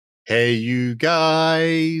Hey, you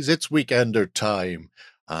guys, it's Weekender time.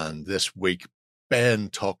 And this week, Ben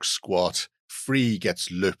talks squat, Free gets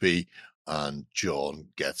loopy, and John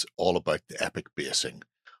gets all about the epic basing.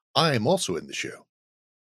 I'm also in the show.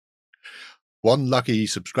 One lucky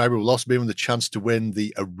subscriber will also be given the chance to win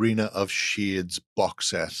the Arena of Shades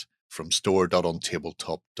box set from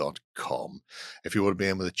store.ontabletop.com. If you want to be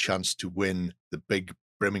in with a chance to win the big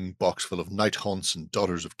brimming box full of Night Haunts and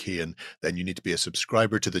Daughters of Cain, then you need to be a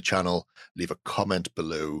subscriber to the channel, leave a comment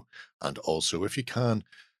below, and also, if you can,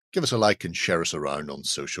 give us a like and share us around on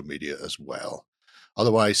social media as well.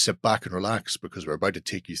 Otherwise, sit back and relax because we're about to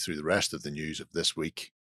take you through the rest of the news of this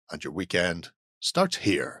week, and your weekend starts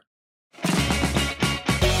here.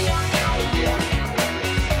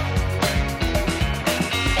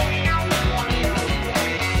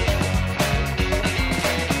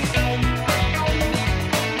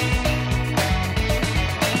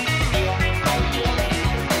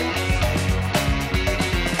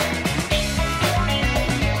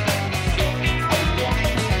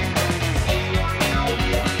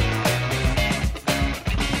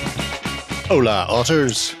 Hola,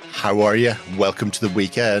 Otters. How are you? Welcome to the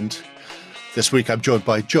weekend. This week I'm joined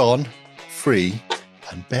by John, Free,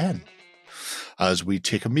 and Ben as we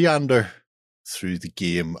take a meander through the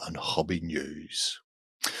game and hobby news.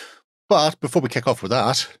 But before we kick off with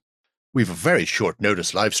that, we've a very short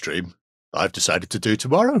notice live stream I've decided to do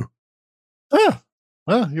tomorrow. Well,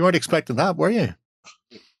 you weren't expecting that, were you?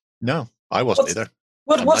 No, I wasn't either.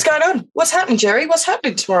 What's going on? What's happening, Jerry? What's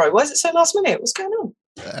happening tomorrow? Why is it so last minute? What's going on?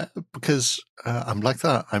 Because I'm like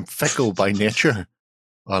that. I'm fickle by nature.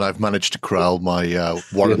 And I've managed to corral my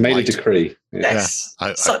Warren You've made Light. a decree. Yes.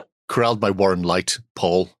 I corralled my Warren Light,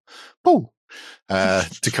 Paul, to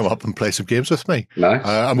come up and play some games with me. Nice.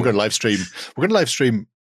 And we're going to live stream. We're going to live stream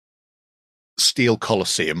Steel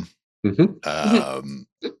Coliseum,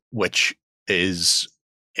 which is,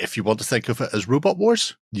 if you want to think of it as Robot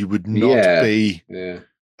Wars, you would not be a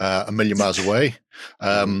million miles away.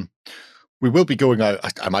 We will be going out. I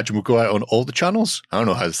imagine we'll go out on all the channels. I don't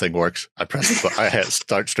know how this thing works. I press it, but I hit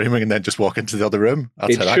start streaming and then just walk into the other room.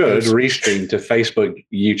 That's it should restream to Facebook,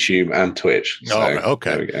 YouTube, and Twitch. So, okay.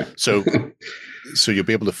 There we go. So you'll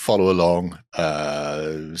be able to follow along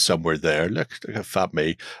somewhere there. Look at fat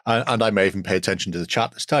me. And I may even pay attention to the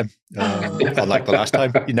chat this time. Unlike the last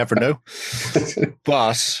time. You never know.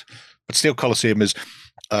 But Steel Coliseum is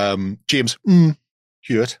James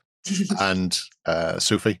Hewitt and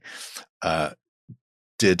Sophie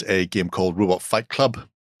did a game called Robot Fight Club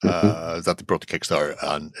that they brought to Kickstarter,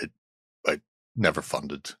 and it never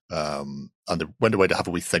funded. And they went away to have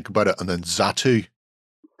a wee think about it, and then Zatu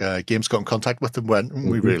Games got in contact with them, went,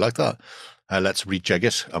 we really like that. Let's rejig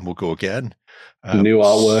it, and we'll go again. New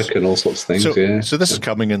artwork and all sorts of things. So this is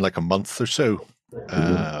coming in like a month or so.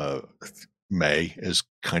 May is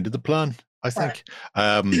kind of the plan, I think.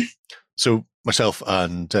 So myself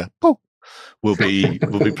and Paul will be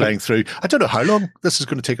playing through. I don't know how long this is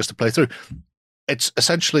going to take us to play through. It's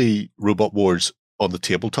essentially Robot Wars on the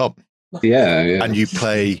tabletop. Yeah. And you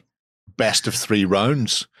play best of 3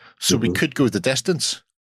 rounds. So we could go the distance,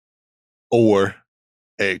 or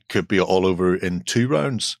it could be all over in 2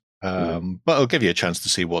 rounds. But I'll give you a chance to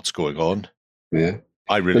see what's going on. Yeah.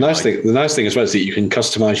 The nice thing as well is that you can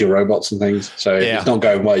customize your robots and things. So if it's not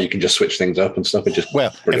going well, you can just switch things up and stuff. If it's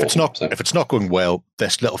not going well,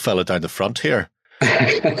 this little fella down the front here,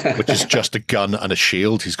 which is just a gun and a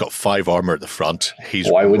shield. He's got 5 armor at the front.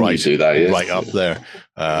 He's why wouldn't you do that? Yes. Right up there.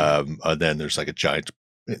 And then there's like a giant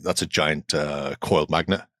coiled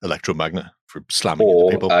magnet, electromagnet for slamming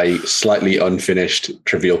into people. A slightly unfinished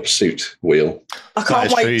Trivial Pursuit wheel. I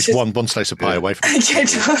can't wait. He's one slice of pie away from I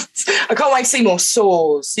can't wait to see more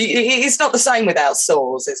saws. It's not the same without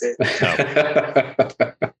saws, is it? No.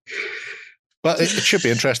 But it should be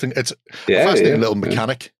interesting. It's a fascinating little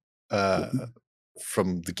mechanic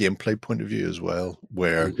from the gameplay point of view as well,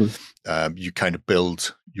 where you kind of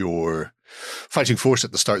build your fighting force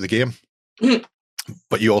at the start of the game,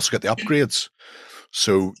 but you also get the upgrades.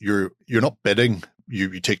 So you're not bidding.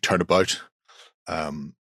 You take turnabout,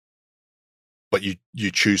 but you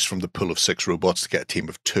choose from the pool of 6 robots to get a team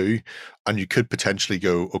of 2, and you could potentially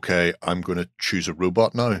go, okay, I'm going to choose a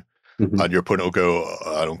robot now, and your opponent will go,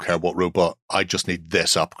 I don't care what robot, I just need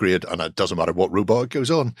this upgrade, and it doesn't matter what robot it goes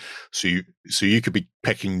on. So So you could be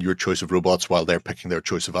picking your choice of robots while they're picking their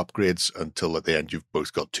choice of upgrades until at the end you've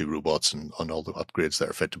both got 2 robots and on all the upgrades that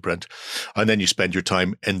are fit to print. And then you spend your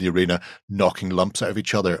time in the arena knocking lumps out of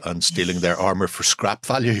each other and stealing their armor for scrap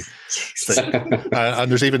value. And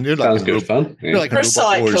there's even sounds good fun. Yeah. Like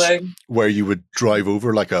recycling, where you would drive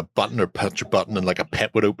over like a button or punch a button and like a pit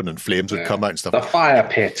would open and flames would come out and stuff. The fire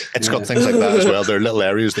pit. It's got things like that as well. There are little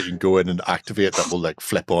areas that you can go in and activate that will like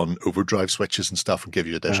flip on overdrive switches and stuff and give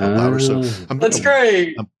you additional power. So that's great.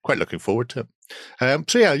 I'm quite looking forward to it.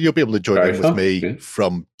 So yeah, you'll be able to join in with me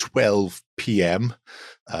from 12 p.m.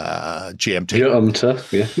 GMT.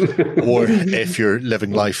 Or if you're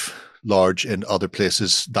living life large in other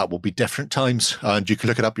places, that will be different times, and you can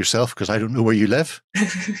look it up yourself because I don't know where you live.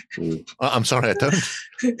 I'm sorry, I don't.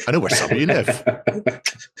 I know where some of you live, but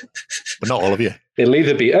not all of you. It'll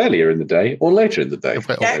either be earlier in the day or later in the day.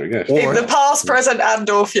 Yeah. There we go. In the past, present, and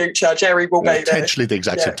or future, Jerry will be there. Potentially the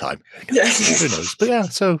exact same time. Yeah. Who knows? But yeah,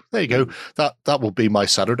 so there you go. That will be my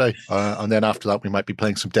Saturday, and then after that, we might be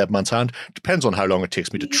playing some Dead Man's Hand. Depends on how long it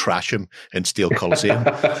takes me to trash him in Steel Coliseum.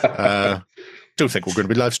 Don't think we're going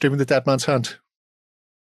to be live streaming the Dead Man's Hand.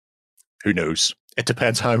 Who knows? It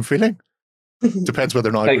depends how I'm feeling. Depends whether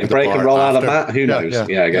or not take a break and roll out of that. Who knows?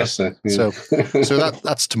 Yeah, I guess so. Yeah. So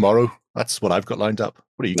that's tomorrow. That's what I've got lined up.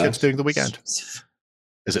 What are you kids doing the weekend? Is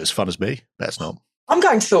it as fun as me? That's not. I'm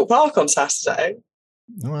going to Thorpe Park on Saturday.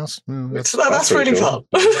 Well, that's really fun.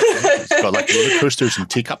 It's got like roller coasters and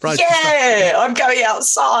teacup rides. Yeah, I'm going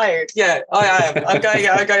outside. Yeah, I am. I'm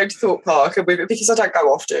going to Thorpe Park, and because I don't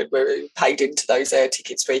go often, we're paid into those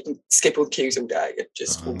tickets where you can skip all the queues all day and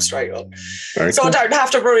just walk straight on. So cool. I don't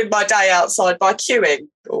have to ruin my day outside by queuing.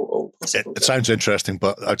 It sounds interesting,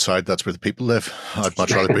 but outside, that's where the people live. I'd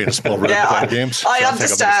much rather be in a small room playing games. I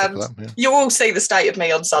understand. You will see the state of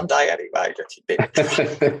me on Sunday anyway.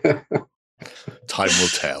 Time will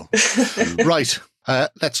tell. Right.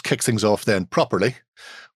 Let's kick things off then properly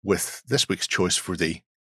with this week's choice for the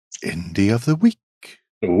Indie of the Week.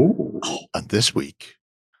 Ooh. And this week,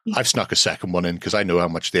 I've snuck a second one in because I know how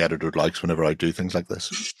much the editor likes whenever I do things like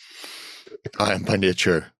this. I am by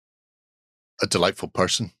nature a delightful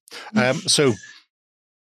person. So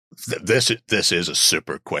this is a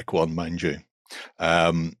super quick one, mind you.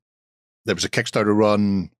 There was a Kickstarter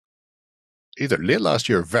run either late last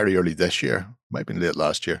year or very early this year, might have been late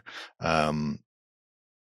last year, by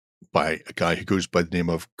a guy who goes by the name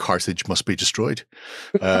of Carthage Must Be Destroyed.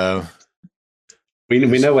 We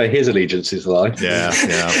know where his allegiances lie. Yeah,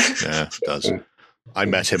 it does. I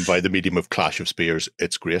met him by the medium of Clash of Spears.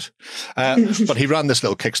 It's great. But he ran this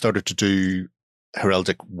little Kickstarter to do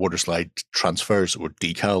heraldic waterslide transfers or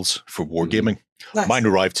decals for wargaming. Nice. Mine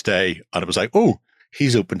arrived today, and it was like, oh,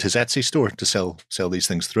 he's opened his Etsy store to sell these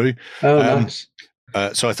things through. Oh, nice.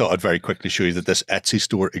 So I thought I'd very quickly show you that this Etsy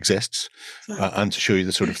store exists and to show you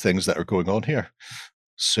the sort of things that are going on here.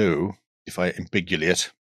 So if I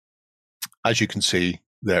ambiguate, as you can see,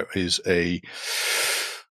 there is a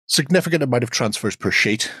significant amount of transfers per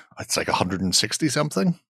sheet. It's like 160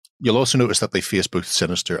 something. You'll also notice that they face both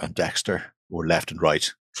Sinister and Dexter, or left and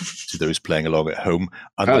right, to those playing along at home.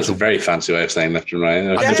 And that's a very fancy way of saying left and right.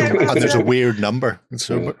 And there's a weird number. It's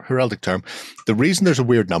a heraldic term. The reason there's a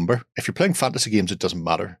weird number, if you're playing fantasy games, it doesn't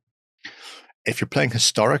matter. If you're playing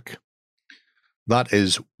historic, that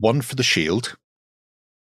is 1 for the shield.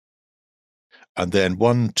 And then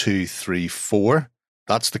 1, 2, 3, 4.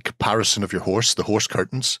 That's the comparison of your horse, the horse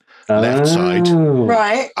curtains, left side,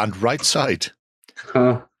 right, and right side.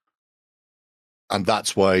 Huh. And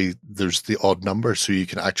that's why there's the odd number, so you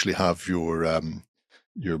can actually have your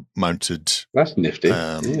mounted that's nifty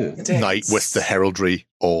knight with the heraldry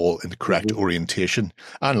all in the correct orientation.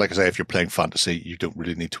 And like I say, if you're playing fantasy, you don't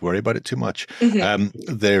really need to worry about it too much.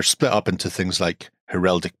 They're split up into things like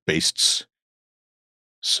heraldic beasts.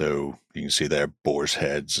 So you can see there boars'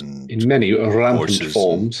 heads and in many rampant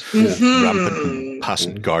forms, rampant and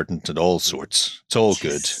passant guardant and all sorts. It's all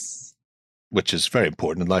good. Which is very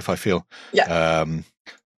important in life, I feel. Yeah.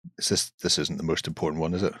 This isn't the most important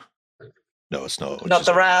one, is it? No, it's not. Not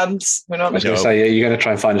the rams. We're not. I was going to say, you're going to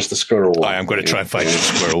try and find us the squirrel one. I am going to try and find the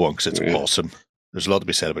squirrel one because it's awesome. There's a lot to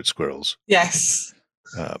be said about squirrels. Yes.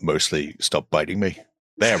 Mostly stop biting me.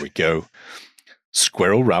 There we go.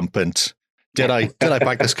 Squirrel rampant. Did I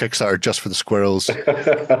back this Kickstarter just for the squirrels?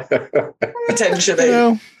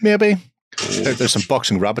 Potentially. Maybe. There's some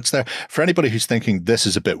boxing rabbits there. For anybody who's thinking this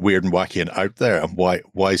is a bit weird and wacky and out there, and why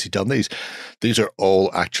has he done these? These are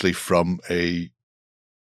all actually from a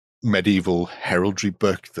medieval heraldry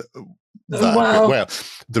book. Wow. Well,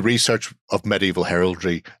 the research of medieval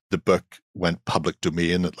heraldry, the book went public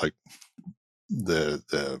domain at like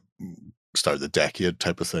the start of the decade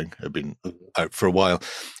type of thing. It had been out for a while.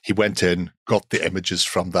 He went in, got the images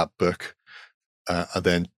from that book, and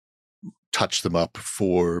then touched them up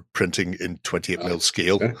for printing in 28mm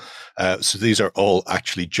scale. So these are all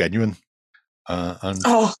actually genuine. And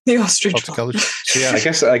the ostrich. So yeah,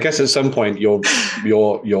 I guess at some point your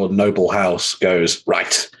noble house goes,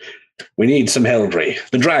 right, we need some heraldry.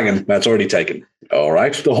 The dragon, that's already taken. All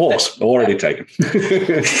right. The horse, already taken.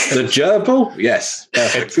 The gerbil, yes.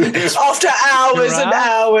 After hours and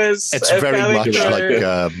hours. It's very much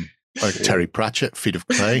like Terry Pratchett, Feet of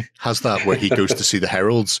Clay, has that, where he goes to see the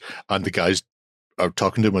heralds and the guys are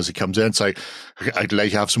talking to him as he comes in. It's like, I'd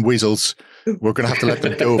like to have some weasels. We're going to have to let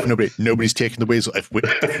them go. If nobody's taking the weasel. If you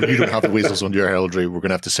don't have the weasels on your heraldry, we're going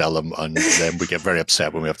to have to sell them. And then we get very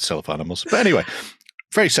upset when we have to sell off animals. But anyway,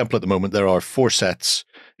 very simple at the moment. There are 4 sets,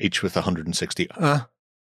 each with 160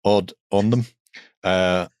 odd on them,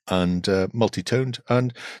 and multi-toned.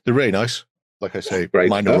 And they're really nice. Like I say,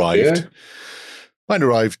 mine arrived. Mine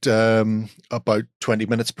arrived about 20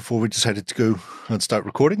 minutes before we decided to go and start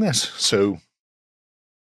recording this. So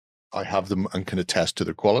I have them and can attest to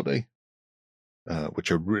their quality,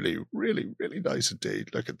 which are really, really, really nice indeed.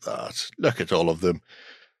 Look at that. Look at all of them.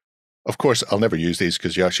 Of course, I'll never use these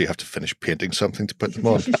because you actually have to finish painting something to put them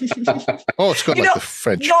on. It's got the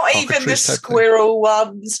French. Not even the squirrel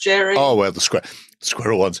ones, Jerry. Oh, well, the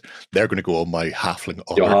squirrel ones, they're going to go on my halfling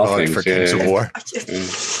honor card for Kings of War.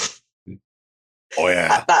 Oh,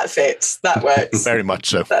 yeah. That fits. That works. Very much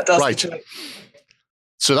so. That does. Right.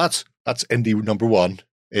 So that's indie number 1.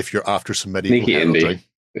 If you're after some medieval sneaky heraldry. Indie.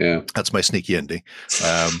 Yeah. That's my sneaky indie.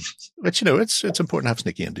 But, it's important to have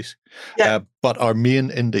sneaky indies. Yeah. But our main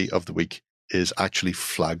indie of the week is actually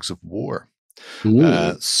Flags of War.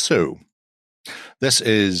 So this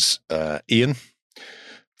is Ian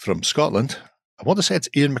from Scotland. I want to say it's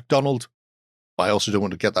Ian MacDonald, but I also don't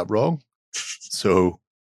want to get that wrong. So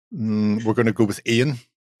we're going to go with Ian.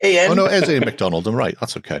 Ian. Oh, no, it is Ian MacDonald. I'm right.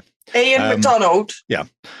 That's okay. Ian MacDonald. Yeah.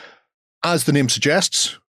 As the name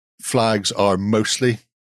suggests, flags are mostly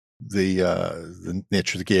the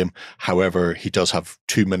nature of the game. However, he does have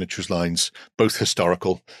 2 miniatures lines, both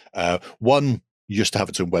historical. One used to have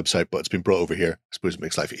its own website, but it's been brought over here. I suppose it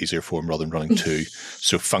makes life easier for him rather than running 2.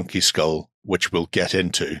 So Funky Skull, which we'll get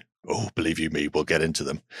into. Oh, believe you me, we'll get into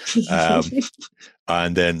them.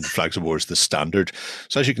 And then Flags of War is the standard.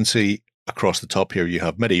 So as you can see across the top here, you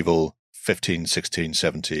have medieval, 15, 16,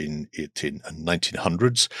 17, 18, and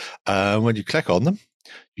 1900s. When you click on them,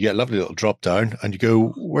 you get a lovely little drop down and you go,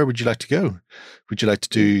 where would you like to go? Would you like to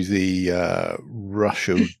do the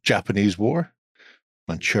Russo-Japanese War,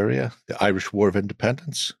 Manchuria, the Irish War of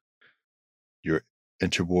Independence, your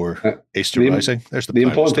interwar Easter Rising? There's the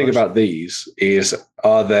important thing about these is,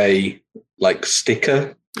 are they like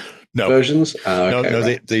sticker versions?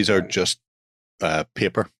 No, these are just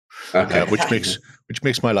paper. Okay. Which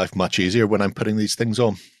makes my life much easier when I'm putting these things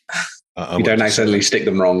on. You don't accidentally stick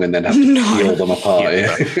them wrong and then have to peel them apart.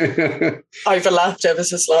 Yeah. Overlapped ever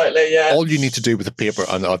so slightly, yeah. All you need to do with the paper,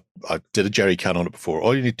 and I did a jerry can on it before,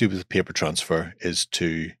 all you need to do with the paper transfer is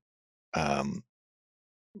to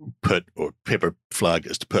paper flag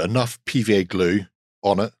is to put enough PVA glue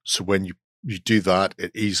on it so when you do that,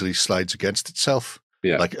 it easily slides against itself.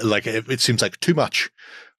 Yeah. Like it seems like too much.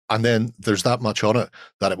 And then there's that much on it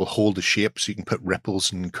that it will hold the shape so you can put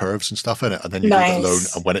ripples and curves and stuff in it. And then you leave it alone.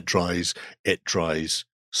 And when it dries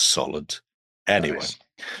solid. Anyway.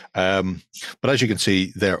 Nice. But as you can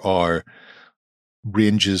see, there are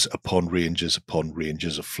ranges upon ranges upon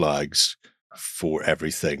ranges of flags for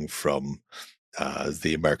everything from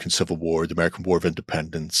the American Civil War, the American War of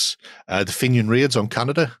Independence, the Fenian raids on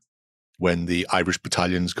Canada, when the Irish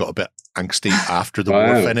battalions got a bit angsty after the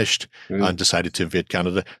war finished and decided to invade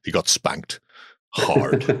Canada. They got spanked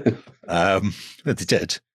hard. They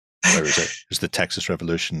did. Where is it? There's the Texas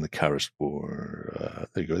Revolution, the Carist War.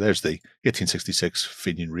 There you go. There's the 1866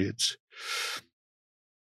 Fenian raids.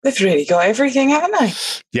 They've really got everything, haven't they?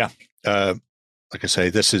 Yeah. Like I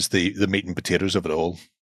say, this is the meat and potatoes of it all.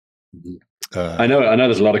 I know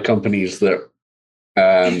there's a lot of companies that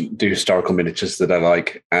do historical miniatures that I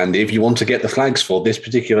like, and if you want to get the flags for this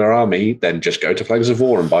particular army, then just go to Flags of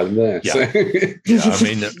War and buy them there. Yeah, I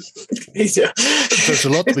mean, there's a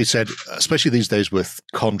lot to be said, especially these days with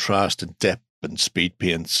contrast and dip and speed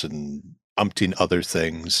paints and umpteen other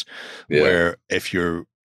things, where if you're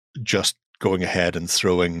just going ahead and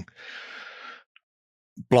throwing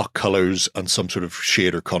block colors and some sort of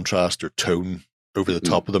shade or contrast or tone over the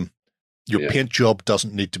top of them, your paint job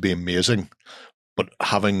doesn't need to be amazing. But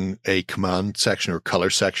having a command section or color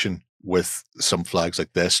section with some flags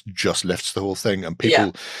like this just lifts the whole thing. And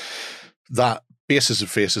people, that bases and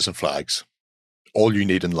faces and flags. All you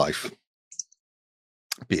need in life.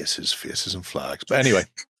 Bases, faces, and flags. But anyway,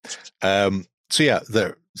 so yeah,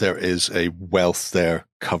 there is a wealth there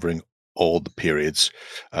covering all the periods.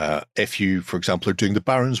 If you, for example, are doing the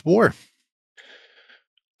Barons' War,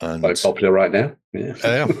 and quite popular right now.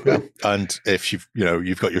 Yeah. yeah. And if you've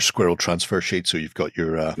got your squirrel transfer sheet, so you've got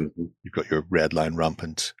your red line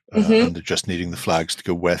rampant, and they're just needing the flags to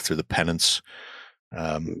go with, or the pennants.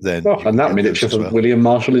 Then and that miniature for William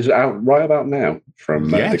Marshall is out right about now from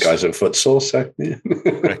the guys at Footsore. So yeah.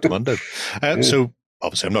 Correct, Mundo. So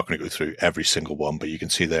obviously, I'm not going to go through every single one, but you can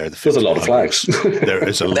see there there's a lot of flags. There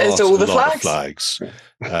is a lot of flags.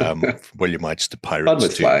 William Mites to pirates to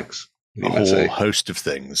flags. A whole host of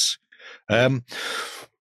things.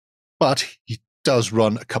 But he does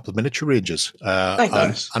run a couple of miniature ranges.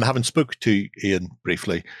 Nice. And having spoke to Ian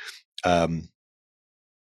briefly,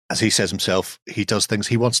 as he says himself, he does things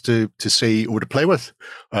he wants to see or to play with.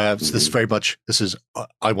 So this is very much,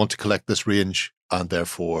 I want to collect this range, and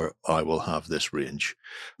therefore I will have this range.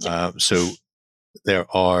 So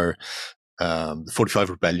there are the 45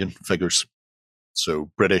 Rebellion figures.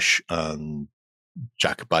 So British and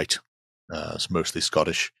Jacobite. It's mostly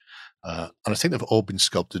Scottish. And I think they've all been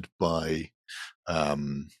sculpted by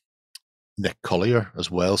Nick Collier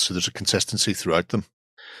as well. So there's a consistency throughout them.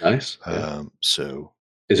 Nice. So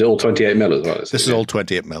is it all 28 mil as well? This is all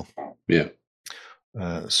 28 mil. Yeah.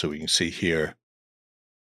 So we can see here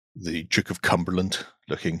the Duke of Cumberland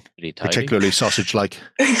looking particularly sausage-like.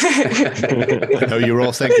 I know you were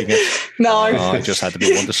all thinking it. No. I just had to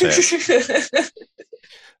be one to say it.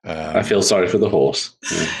 I feel sorry for the horse.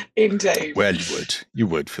 Yeah. Indeed. Well, you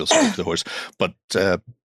would feel sorry for the horse. But so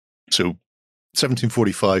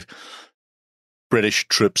 1745, British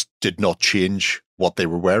troops did not change what they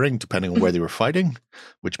were wearing depending on where they were fighting,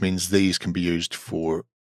 which means these can be used for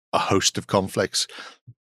a host of conflicts.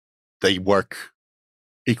 They work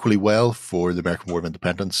equally well for the American War of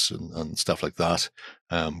Independence and stuff like that,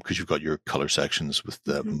 because you've got your color sections with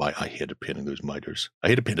the. I hated painting those miters. I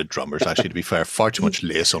hated painting drummers. Actually, to be fair, far too much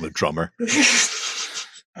lace on a drummer.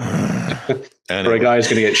 Anyway. For a guy who's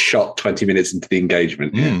going to get shot 20 minutes into the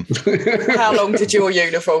engagement. How long did your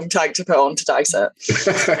uniform take to put on today, sir?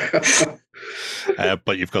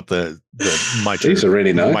 But you've got the mitre. These are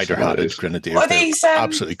really nice. Mitre-hatted grenadiers. What are these?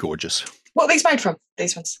 Absolutely gorgeous. What are these made from?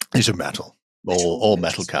 These ones. These are metal. All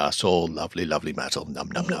metal casts. All lovely, lovely metal. Num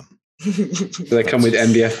num num. Do they come with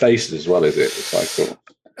MDF bases as well? Is it? It's like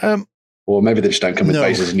cool. Or maybe they just don't come with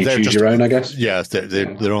bases and you choose your own, I guess? Yeah,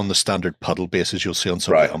 they're on the standard puddle bases you'll see on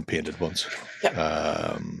some of the unpainted ones. Yep.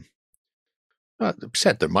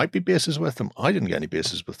 Said there might be bases with them. I didn't get any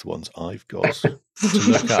bases with the ones I've got to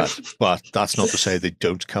look at. But that's not to say they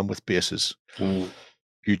don't come with bases.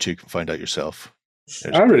 You two can find out yourself.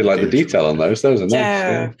 I really like the detail on those. Those are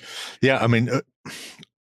nice. Yeah, I mean,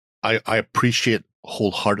 I appreciate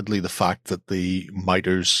wholeheartedly the fact that the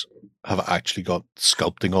miters have actually got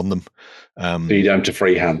sculpting on them. So you don't have to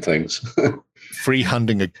freehand things.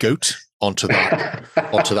 Freehanding a goat onto that.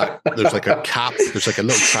 There's like a cap. There's like a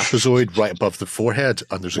little trapezoid right above the forehead,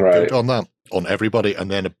 and there's a goat on that on everybody, and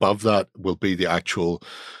then above that will be the actual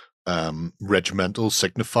regimental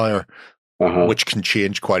signifier. Which can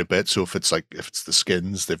change quite a bit. So if it's the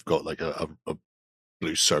skins, they've got like a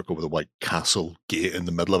blue circle with a white castle gate in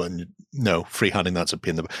the middle of it. And no, freehanding that's a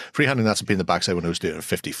pain in the backside. When I was doing it in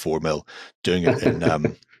 54 mil, doing it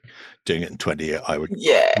in 28, I would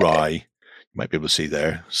cry. You might be able to see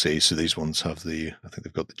there. So these ones have I think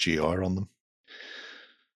they've got the GR on them.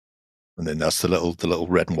 And then that's the little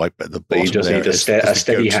red and white bit at the bottom. You just need a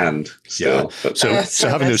steady hand. Still. Yeah. So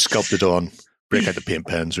having those sculpted on, break out the paint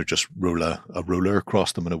pens or just roll a ruler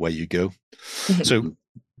across them and away you go. So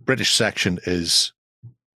British section is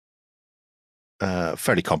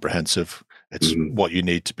fairly comprehensive. It's what you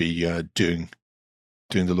need to be doing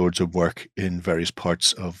the Lord's own work in various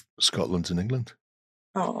parts of Scotland and England.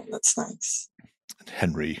 Oh, that's nice. And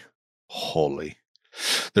Henry Hawley.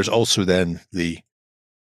 There's also then the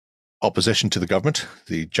opposition to the government,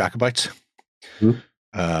 the Jacobites.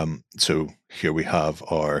 So here we have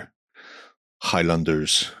our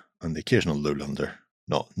Highlanders and the occasional Lowlander.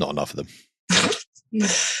 Not enough of them.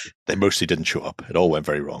 They mostly didn't show up. It all went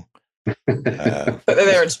very wrong. But they're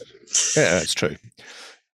there. Yeah, it's true.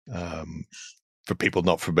 For people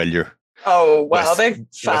not familiar. Oh, wow. They're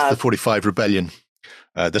the 45 Rebellion.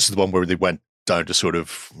 This is the one where they went down to sort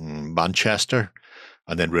of Manchester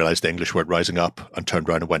and then realised the English weren't rising up and turned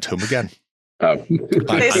around and went home again. And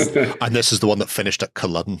this is the one that finished at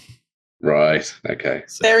Culloden. Right. Okay.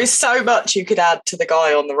 So, There is so much you could add to the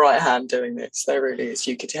guy on the right hand doing this. There really is.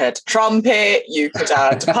 You could add trumpet, you could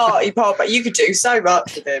add party pop, but you could do so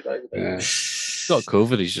much with him over there. Yeah. He's got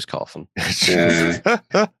COVID. He's just coughing.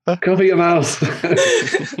 Yeah. Cover your mouth.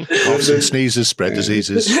 Coughs and sneezes, spread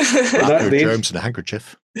diseases, wrap your germs in a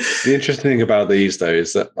handkerchief. The interesting thing about these, though,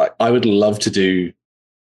 is that like, I would love to do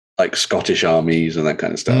like Scottish armies and that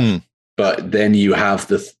kind of stuff. But then you have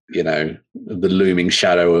the looming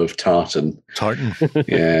shadow of tartan. Tartan.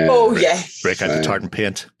 Yeah. Oh, yeah. Break out the tartan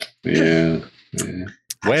paint. Yeah.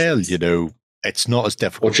 Well, it's not as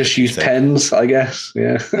difficult. Or just use pens, I guess.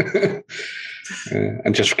 Yeah.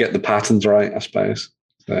 And just get the patterns right, I suppose.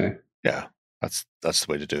 So. Yeah, that's the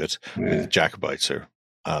way to do it. Yeah. The Jacobites are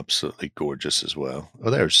absolutely gorgeous as well.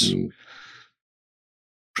 Oh, there's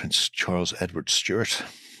Prince Charles Edward Stuart.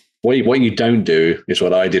 What you don't do is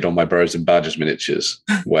what I did on my Burrows and Badgers miniatures,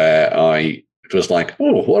 where I was like,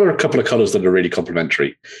 oh, what are a couple of colours that are really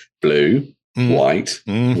complementary? Blue, white,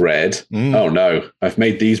 red. Oh no, I've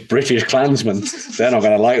made these British Klansmen. They're not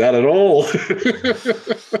going to like that at all.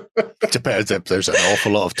 Depends if there's an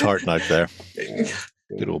awful lot of tartan out there.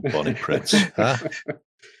 Good old Bonnie Prince. Huh?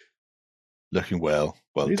 Looking well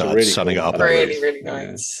These done, are really sunning cool. up. Really, really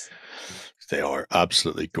nice. They are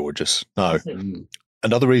absolutely gorgeous. Now,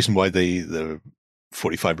 another reason why the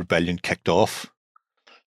 45 Rebellion kicked off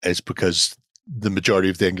is because the majority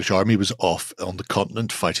of the English army was off on the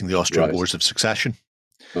continent fighting the Austrian Wars of Succession,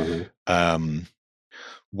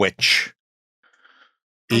 which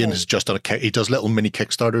Ian has just done he does little mini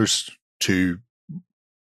Kickstarters to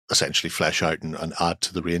essentially flesh out and add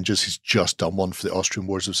to the ranges. He's just done one for the Austrian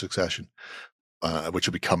Wars of Succession, which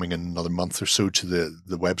will be coming in another month or so to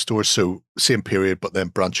the web store. So same period, but then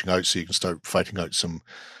branching out so you can start fighting out some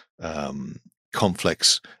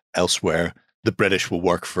conflicts elsewhere. The British will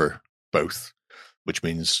work for both, which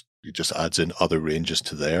means it just adds in other ranges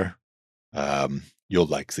to there. You'll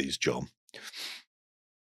like these, John.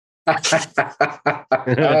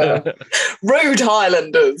 Rude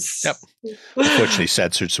Highlanders. Yep. Unfortunately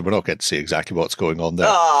censored, so we're not getting to see exactly what's going on there.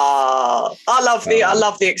 Ah, I love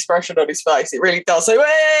the expression on his face. It really does say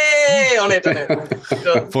 "way" on it, doesn't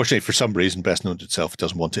it? Unfortunately, for some reason, Best Known to Itself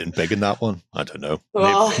doesn't want it in big in that one. I don't know.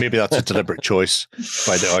 Maybe that's a deliberate choice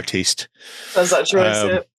by the artiste. That's that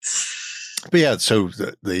choice. But yeah, so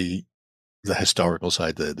the historical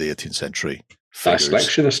side, the 18th century nice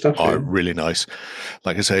selection of stuff are really nice.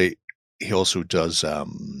 Like I say, he also does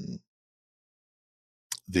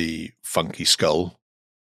the Funky Skull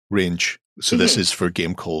range. So this is for a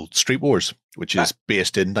game called Street Wars, which is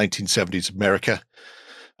based in 1970s America,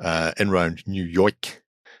 in around New York,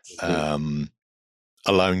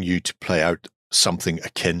 allowing you to play out something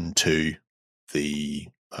akin to the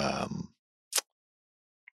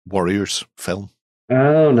Warriors film.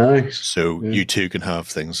 Oh, nice. So you too can have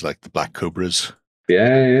things like the Black Cobras.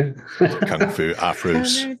 Yeah. Kung Fu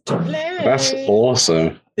afros. That's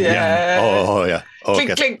awesome. Yeah. Oh, yeah. Oh,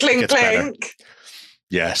 clink, clink, clink, clink.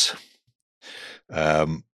 Yes.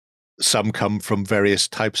 Some come from various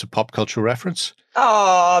types of pop cultural reference.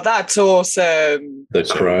 Oh, that's awesome. The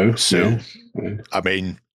Crow. So, I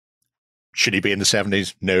mean, should he be in the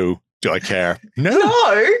 70s? No. Do I care? No.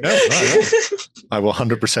 No. I will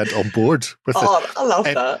 100% on board with it. Oh, I love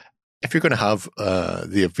that. If you're going to have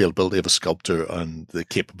the availability of a sculptor and the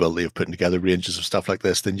capability of putting together ranges of stuff like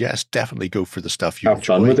this, then yes, definitely go for the stuff you have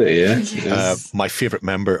enjoy. fun with it, yeah. Yes. My favorite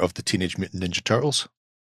member of the Teenage Mutant Ninja Turtles.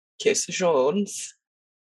 Kiss the Shawns.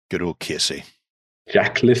 Good old Casey.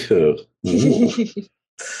 Jack LeFleur.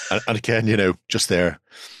 And again, just there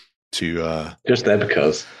to... just there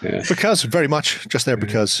because. Yeah. Because, very much. Just there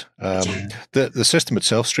because. The system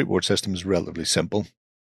itself, Street Wars system, is relatively simple.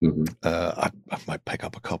 Mm-hmm. I might pick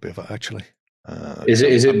up a copy of it, actually. Is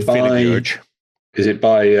it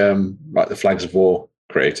by like the Flags of War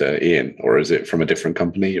creator, Ian, or is it from a different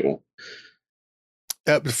company? Or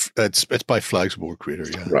it's by Flags of War creator,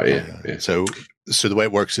 yeah. Right, yeah. So the way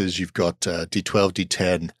it works is you've got D12,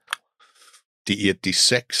 D10, D8,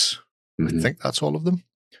 D6. I think that's all of them.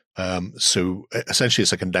 So essentially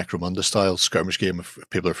it's like a Necromunda style skirmish game. If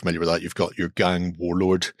people are familiar with that, you've got your gang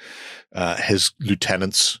warlord, his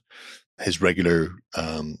lieutenants, his regular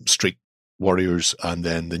street warriors, and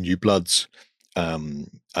then the new bloods. And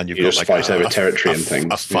you've got like fight over territory and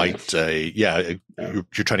things. A fight,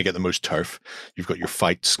 you're trying to get the most turf. You've got your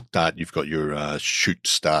fight stat, you've got your shoot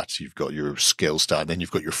stat, you've got your skill stat, and then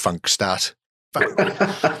you've got your funk stat.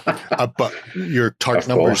 But your target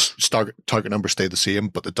numbers stay the same,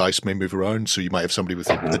 but the dice may move around. So you might have somebody with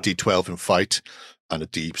a D12 in fight and a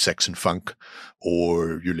D6 in funk,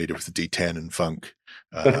 or your leader with a D10 in funk.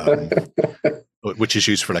 which is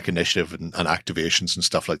used for like initiative and activations and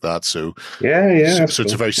stuff like that. So so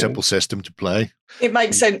it's a very simple system to play. It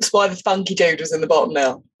makes sense why the funky dude was in the bottom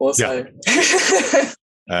now. Also, so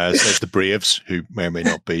there's the Braves, who may or may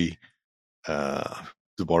not be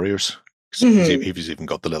the Warriors. He's even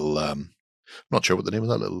got the little. I'm not sure what the name of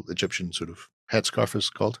that little Egyptian sort of headscarf is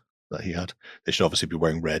called that he had. They should obviously be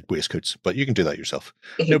wearing red waistcoats, but you can do that yourself.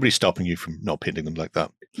 Nobody's stopping you from not painting them like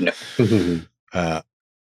that. No.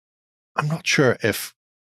 I'm not sure if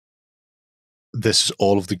this is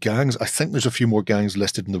all of the gangs. I think there's a few more gangs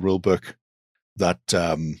listed in the rule book that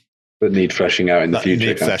need fleshing out in the future.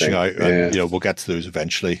 Need fleshing out. And, we'll get to those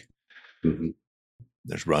eventually.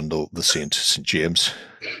 There's Randall, the St. James.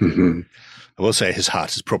 I will say his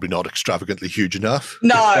hat is probably not extravagantly huge enough.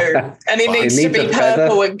 No, and it needs to be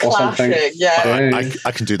purple and clashing. Yeah,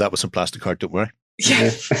 I can do that with some plastic art. Don't worry.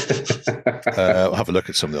 Yeah. I'll have a look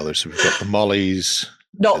at some of the others. So we've got the Mollies,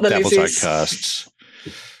 not the Devil's Lizzies. Outcasts,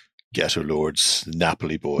 Ghetto Lords, the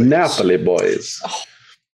Napoli Boys. Napoli Boys. Oh.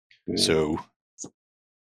 So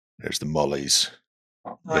there's the Mollies.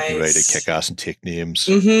 Nice. Looking ready to kick ass and take names.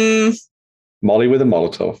 Molly with a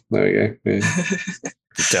Molotov. There we go. Yeah.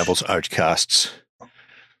 The Devil's Outcasts.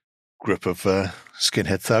 Group of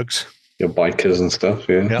skinhead thugs. Your bikers and stuff,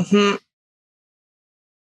 yeah.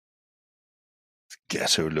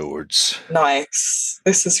 Ghetto Lords. Nice.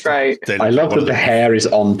 This is great. I love that the hair is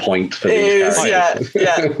on point for these characters.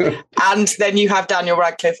 Yeah. And then you have Daniel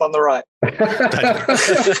Radcliffe on the right.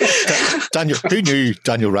 Daniel, who knew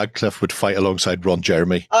Daniel Radcliffe would fight alongside Ron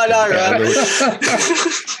Jeremy? I know, right?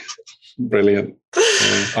 Brilliant.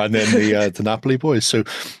 And then the Napoli Boys. So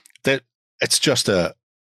it's just a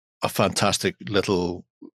fantastic little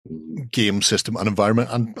game system and environment,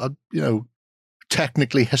 and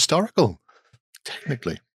technically historical.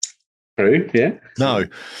 Technically. True, yeah. Now,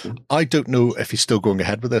 I don't know if he's still going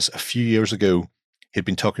ahead with this. A few years ago, he'd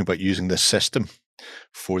been talking about using this system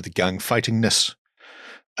for the gang fightingness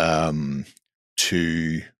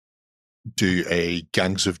to do a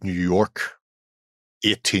Gangs of New York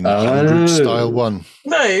 1800 style one.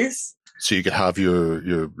 Nice. So you could have your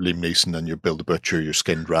Liam Neeson and your Bill the Butcher, your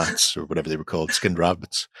skinned rats, or whatever they were called, skinned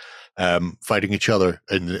rabbits, fighting each other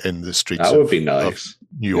in the streets. That would be nice.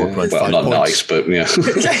 New York, well, not points. Nice, but yeah.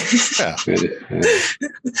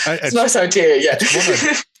 It's a nice idea. Yeah.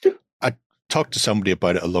 I talked to somebody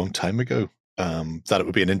about it a long time ago. That it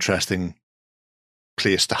would be an interesting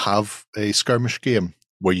place to have a skirmish game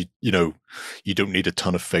where you don't need a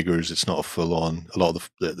ton of figures. It's not a full on. A lot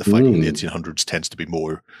of the fighting in the 1800s tends to be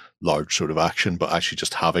more large sort of action, but actually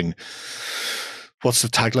just having, what's the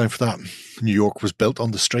tagline for that? New York was built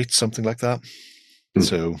on the streets, something like that.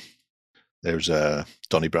 So there's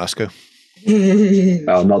Donnie Brasco.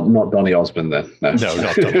 Oh, not Donny Osmond then. No,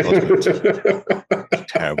 not Donny Osmond.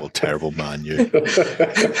 Terrible man, you.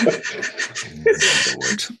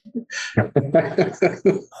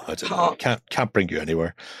 I don't know. Can't bring you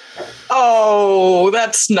anywhere. Oh,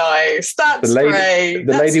 that's nice. That's great.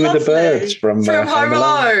 The lady with the birds from Home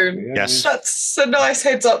Alone. Yeah. Yes, that's a nice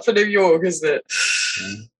heads up for New York, isn't it?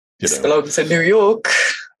 This belongs in New York.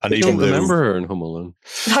 And I don't remember her in Home Alone.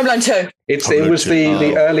 Home Alone 2. It was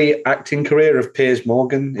the early acting career of Piers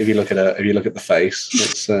Morgan. If you look at the face,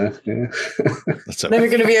 it's That's never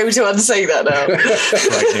going to be able to unsee that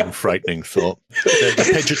now. frightening thought.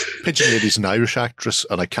 The pigeon lady's an Irish actress,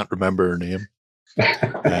 and I can't remember her name.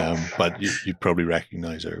 But you'd probably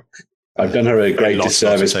recognise her. I've done her a great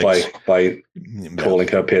disservice by calling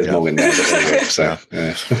her Piers Morgan. So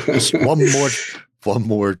one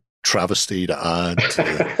more travesty to add to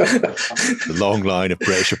the long line of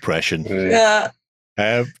British oppression. Yeah.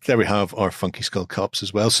 There we have our Funky Skull Cops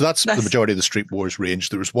as well. So that's the majority of the Street Wars range.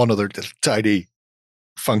 There was one other tiny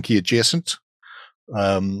funky adjacent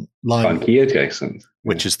line. Funky adjacent.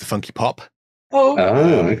 Which is the Funky Pop. Oh,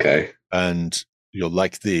 okay. And you'll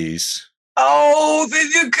like these. Oh,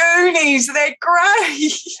 the Goonies, they're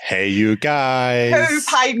great. Hey, you guys. Who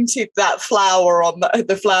painted that flower on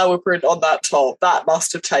the flower print on that top? That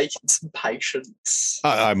must have taken some patience.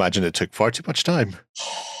 I imagine it took far too much time.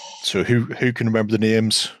 So who can remember the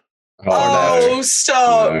names? Oh, no.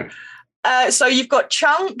 stop. No. So you've got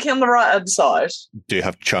Chunk on the right-hand side. Do you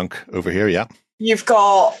have Chunk over here? Yeah. You've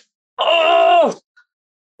got... Oh!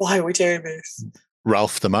 Why are we doing this?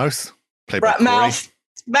 Ralph the Mouth. Played by Corey.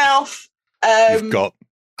 Mouth. You've got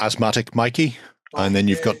Asthmatic Mikey, and then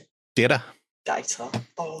you've got Data.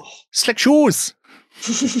 Oh. Slick Shoes.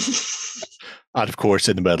 And of course,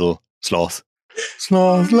 in the middle, Sloth.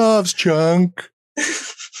 Sloth loves Chunk.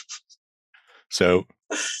 So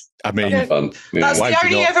I mean, Yeah. Fun. Yeah. That's Why the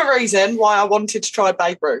would you only not? ever reason why I wanted to try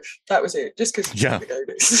Babe Ruth. That was it. Just because. Yeah.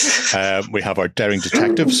 We have our Daring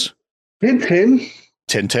Detectives, Tintin.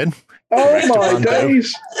 Tintin. Oh Director my Van Gogh.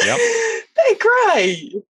 days. Yep. They're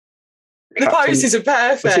great. The poses are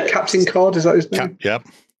perfect. Was it Captain Cod? Is that his name? Yep.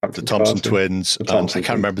 The Captain Thompson Cod, yeah. twins. The And Thompson I can't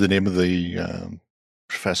twins. remember the name of the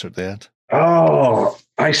professor at the end. Oh,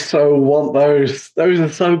 I so want those. Those are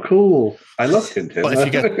so cool. I love Tintin. But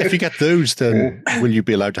if you get those, then will you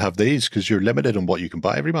be allowed to have these? Because you're limited on what you can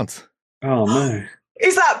buy every month. Oh no.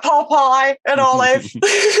 Is that Popeye and Olive?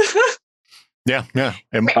 Yeah.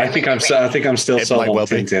 I think I'm still It sold might on well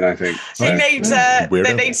be. Tintin. I think. He needs Weirdo.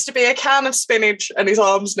 there needs to be a can of spinach, and his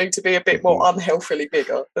arms need to be a bit more unhealthily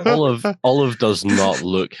bigger. Olive does not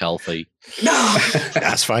look healthy. No,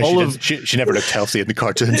 That's fine. Olive- She never looked healthy in the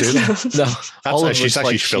cartoon, did she? No, That's Olive she's looks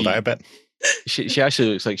actually like filled out a bit. she actually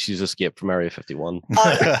looks like she's escaped from Area 51.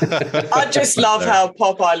 I just love how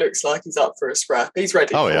Popeye looks like he's up for a scrap. He's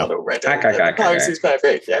ready Oh, for yeah. one already. Okay. The pose is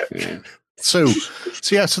perfect. Yeah, So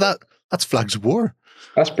that's Flags of War.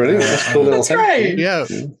 That's brilliant. That's a cool little That's thing. great. Yeah,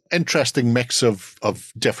 interesting mix of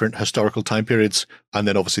different historical time periods, and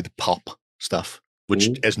then obviously the pop stuff, which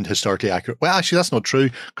isn't historically accurate. Well, actually, that's not true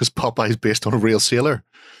because Popeye is based on a real sailor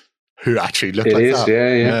who actually looked It like is, that.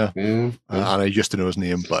 yeah. And I used to know his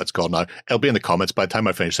name, but it's gone now. It'll be in the comments by the time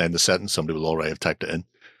I finish saying the sentence. Somebody will already have typed it in,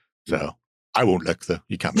 so I won't look though.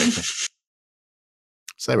 You can't make me.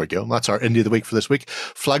 So there we go. That's our Indie of the Week for this week.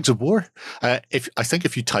 Flags of War. If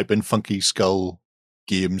you type in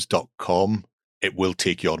FunkySkullGames.com, it will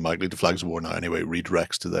take you automatically to Flags of War now. Anyway, it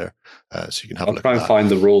redirects to there, so you can have a I'll look. try at and that. find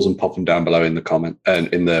the rules and pop them down below in the comment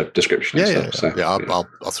and in the description. and stuff. I'll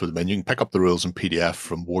throw them in. You can pick up the rules in PDF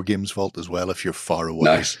from Wargames Vault as well if you're far away.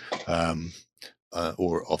 Nice.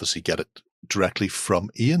 Or obviously get it directly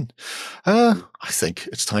from Ian. I think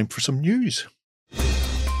it's time for some news.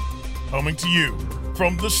 Coming to you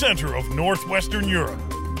from the center of Northwestern Europe.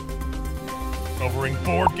 Covering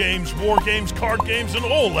board games, war games, card games, and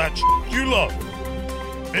all that you love.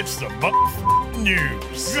 It's the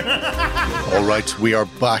news. All right, we are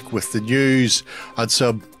back with the news and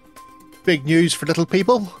some big news for little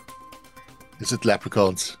people. Is it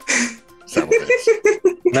leprechauns? Is that what it is?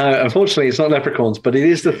 No, unfortunately, it's not leprechauns, but it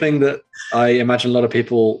is the thing that I imagine a lot of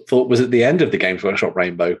people thought was at the end of the Games Workshop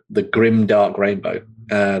rainbow, the grim, dark rainbow.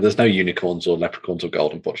 There's no unicorns or leprechauns or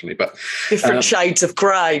gold, unfortunately, but different shades of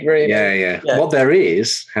grey, really. yeah. What there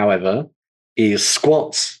is, however, is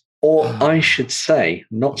squats, or I should say,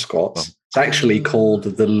 not squats. It's actually called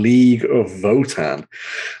the League of Votan.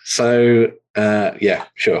 So,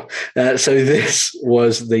 sure. So this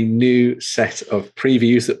was the new set of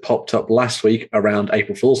previews that popped up last week around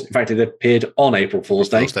April Fool's. In fact, it appeared on April Fool's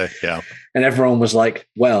Day. Yeah. And everyone was like,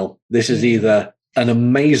 well, this is either an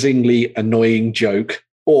amazingly annoying joke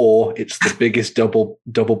or it's the biggest double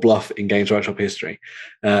bluff in Games Workshop history.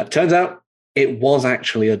 Turns out it was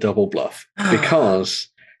actually a double bluff because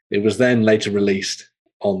it was then later released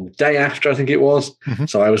on the day after, I think it was. Mm-hmm.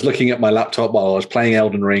 So I was looking at my laptop while I was playing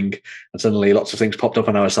Elden Ring, and suddenly lots of things popped up,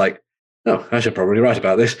 and I was like, oh, I should probably write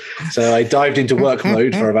about this. So I dived into work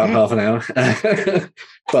mode for about half an hour.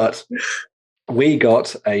 But we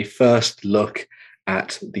got a first look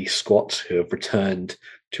at the squats who have returned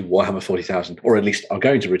to Warhammer 40,000, or at least are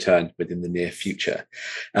going to return within the near future.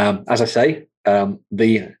 As I say,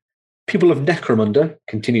 the people of Necromunda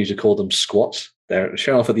continue to call them squats. They're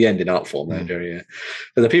shown off at the end in art form. But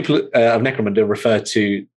the people of Necromunda refer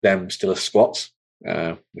to them still as squats,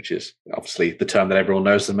 which is obviously the term that everyone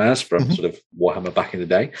knows them as from sort of Warhammer back in the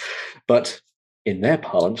day. But in their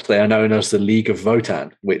parlance, they are known as the League of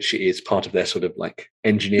Votan, which is part of their sort of like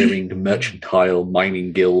engineering, mercantile,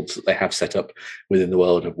 mining guilds that they have set up within the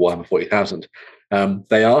world of Warhammer 40,000.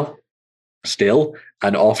 They are still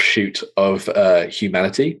an offshoot of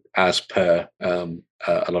humanity, as per a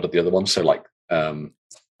lot of the other ones. So like what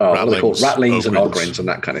are they called? Rattlings and Ogryns and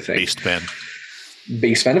that kind of thing.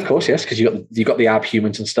 Beastmen, of course, yes, because you got the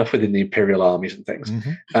abhumans and stuff within the Imperial armies and things.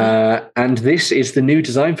 And this is the new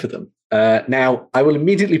design for them. Now, I will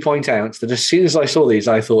immediately point out that as soon as I saw these,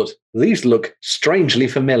 I thought, these look strangely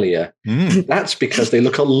familiar. That's because they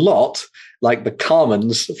look a lot like the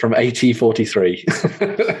Carmans from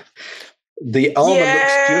AT-43. The armor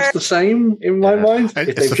looks just the same in my mind.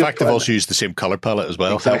 It's the fact they've also used the same color palette as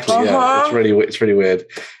well. Exactly, yeah. It's really weird.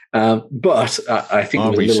 But I think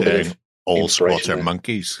Are there's a we little bit saying of all squats inspiration are there.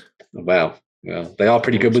 monkeys? Well, they are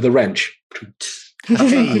pretty good with a wrench.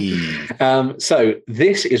 So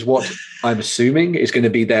this is what I'm assuming is going to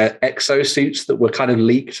be their exosuits that were kind of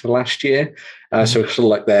leaked last year. So sort of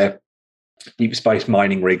like their deep space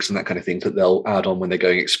mining rigs and that kind of thing that they'll add on when they're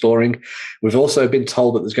going exploring. We've also been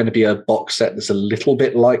told that there's going to be a box set that's a little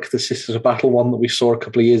bit like the Sisters of Battle one that we saw a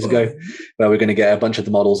couple of years ago, where we're going to get a bunch of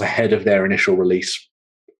the models ahead of their initial release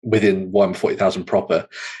within Warhammer 40,000 proper.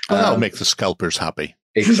 That'll make the scalpers happy.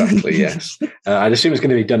 Exactly, yes. I'd assume it's going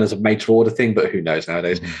to be done as a made-to-order thing, but who knows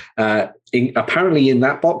nowadays. Apparently in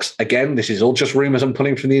that box, again, this is all just rumours I'm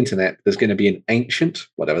pulling from the internet, there's going to be an ancient,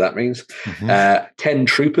 whatever that means, 10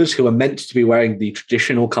 troopers who are meant to be wearing the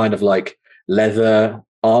traditional kind of like leather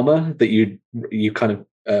armour that you kind of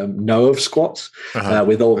know of squats,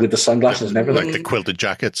 with the sunglasses and everything. Like the quilted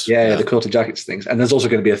jackets. Yeah, the quilted jackets things. And there's also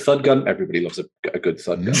going to be a thud gun. Everybody loves a good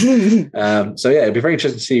thud gun. So yeah, it'd be very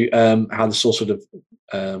interesting to see how this all sort of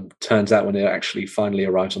turns out when it actually finally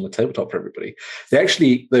arrives on the tabletop for everybody.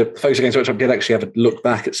 The folks against Workshop did actually have a look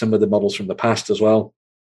back at some of the models from the past as well,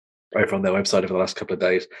 over on their website over the last couple of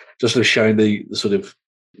days, just sort of showing the sort of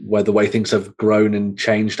where the way things have grown and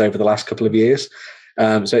changed over the last couple of years.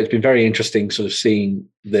 So it's been very interesting sort of seeing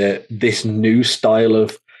this new style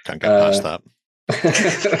of... Can't get past that.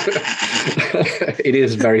 It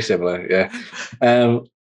is very similar, yeah.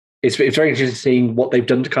 It's very interesting seeing what they've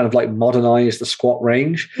done to kind of like modernize the squat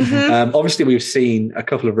range. Obviously, we've seen a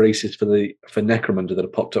couple of releases for Necromunda that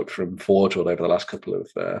have popped up from Forge over the last couple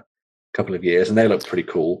of years, and they look pretty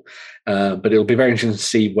cool. But it'll be very interesting to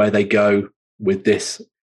see where they go with this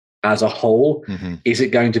as a whole. Is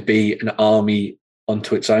it going to be an army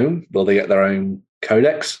onto its own? Will they get their own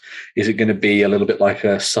codex? Is it going to be a little bit like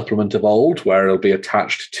a supplement of old, where it'll be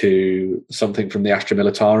attached to something from the Astra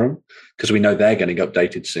Militarum, because we know they're getting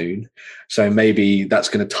updated soon? So maybe that's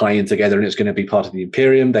going to tie in together and it's going to be part of the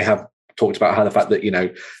Imperium. They have talked about how the fact that,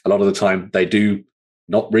 a lot of the time they do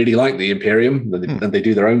not really like the Imperium and they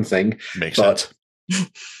do their own thing. Makes sense.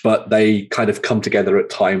 But they kind of come together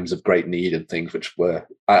at times of great need and things, which were,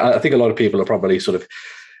 I think a lot of people are probably sort of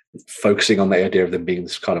focusing on the idea of them being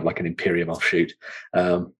this kind of like an Imperium offshoot.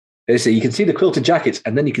 So you can see the quilted jackets,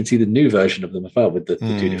 and then you can see the new version of them as well with the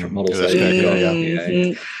two different models.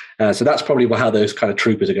 So that's probably how those kind of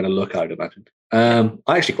troopers are going to look, I would imagine.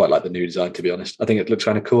 I actually quite like the new design, to be honest. I think it looks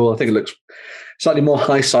kind of cool. I think it looks slightly more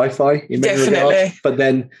high sci-fi in many regards. But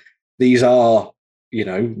then these are,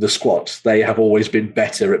 the squats. They have always been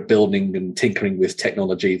better at building and tinkering with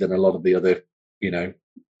technology than a lot of the other,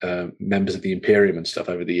 members of the Imperium and stuff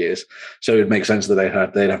over the years. So it makes sense that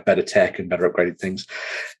they'd have better tech and better upgraded things.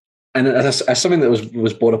 And as something that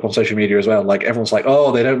was brought up on social media as well, like everyone's like,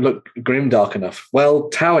 oh, they don't look grimdark enough. Well,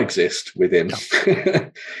 Tau exists within,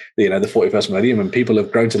 the 41st Millennium, and people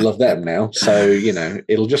have grown to love them now. So,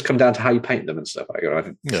 it'll just come down to how you paint them and stuff. I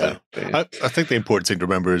think. Yeah. So, I think the important thing to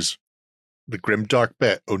remember is the grimdark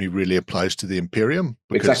bit only really applies to the Imperium,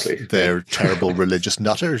 because they're terrible religious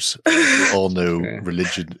nutters. We all know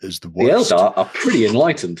religion is the worst. The Eldar are pretty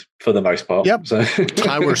enlightened for the most part. Yep. So.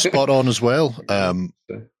 Tau were spot on as well.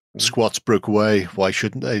 Squats broke away. Why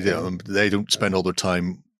shouldn't they? They don't spend all their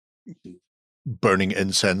time burning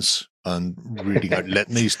incense and reading out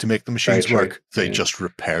litanies to make the machines work. They just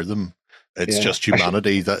repair them. It's just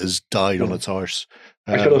humanity that has died on its arse.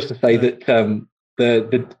 I should also say that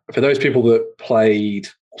for those people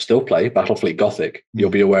that still play Battlefleet Gothic, you'll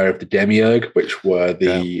be aware of the Demiurge, which were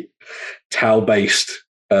the Tau-based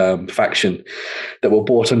faction that were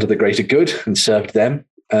brought under the greater good and served them.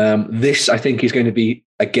 This, I think, is going to be,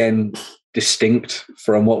 again, distinct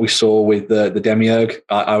from what we saw with the Demiurge.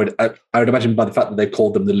 I would imagine by the fact that they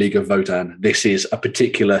called them the League of Votan, this is a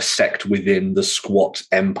particular sect within the Squat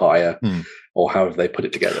Empire, or however they put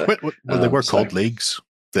it together. Well, they were called leagues.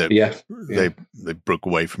 They broke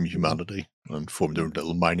away from humanity and formed their own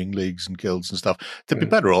little mining leagues and guilds and stuff. They'd be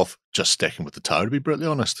better off just sticking with the Tau, to be brutally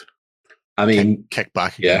honest. I mean, kick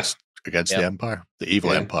back against the Empire, the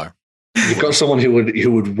evil Empire. You've got someone who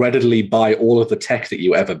would readily buy all of the tech that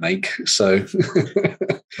you ever make. So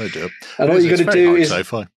I do. And all you got to do is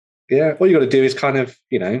sci-fi. All you got to do is kind of,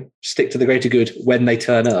 stick to the greater good when they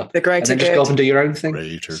turn up. The greater good. And then just go off and do your own thing.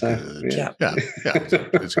 Greater good. Yeah.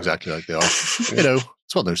 It's exactly like they are.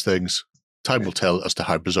 It's one of those things. Time will tell as to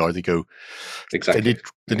how bizarre they go. Exactly.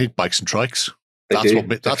 They need bikes and trikes. That's what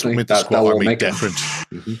made the Squat Army different.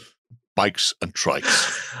 Bikes and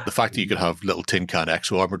trikes. The fact that you could have little tin can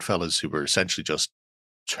exo-armored fellas who were essentially just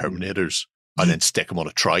Terminators and then stick them on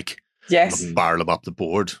a trike and barrel them up the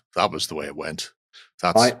board. That was the way it went.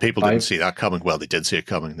 People didn't see that coming. Well, they did see it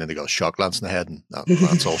coming, and then they got a shock lance in the head, and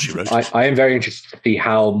that's all she wrote. I am very interested to see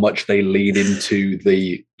how much they lean into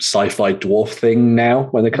the sci-fi dwarf thing now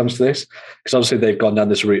when it comes to this, because obviously they've gone down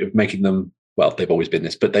this route of making them, well, they've always been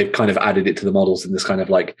this, but they've kind of added it to the models in this kind of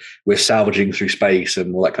like, we're salvaging through space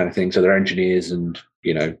and all that kind of thing. So they're engineers and,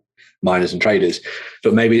 miners and traders.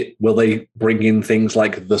 But maybe will they bring in things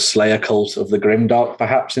like the Slayer cult of the Grimdark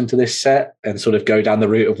perhaps into this set and sort of go down the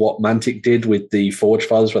route of what Mantic did with the Forge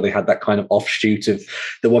Fuzz, where they had that kind of offshoot of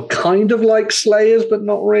that were kind of like Slayers but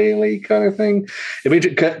not really kind of thing.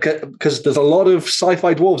 Because there's a lot of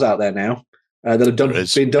sci-fi dwarves out there now that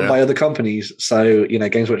have been done by other companies. So,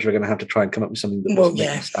 Games Workshop are going to have to try and come up with something that will make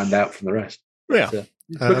them stand out from the rest. Yeah. So,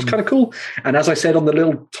 looks kind of cool. And as I said on the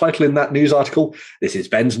little title in that news article, this is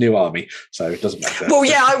Ben's new army. So it doesn't matter. Well,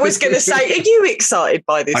 yeah, I was going to say, are you excited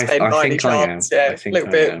by this, Ben, by any chance? Yeah, a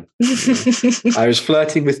little bit. I was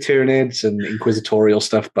flirting with Tyranids and Inquisitorial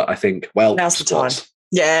stuff, but I think, now's the time.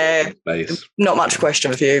 Yeah. Not much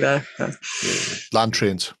question for you, though. Yeah. Land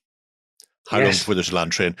trains. How long before there's a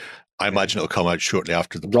land train? I imagine it'll come out shortly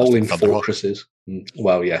after the Rolling Fortresses.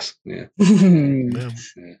 Well, yes. Yeah.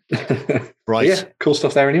 Right. Yeah, cool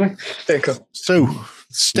stuff there anyway. Very cool. So,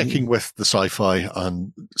 sticking with the sci-fi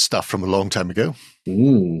and stuff from a long time ago.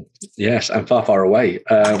 Yes, and far, far away.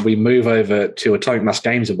 We move over to Atomic Mass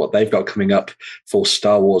Games and what they've got coming up for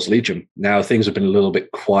Star Wars Legion. Now, things have been a little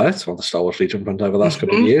bit quiet on the Star Wars Legion front over the last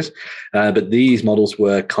couple of years, but these models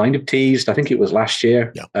were kind of teased. I think it was last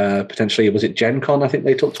year. Yeah. Potentially, was it Gen Con? I think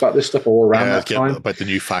they talked about this stuff all around that time. About the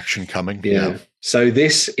new faction coming. Yeah. So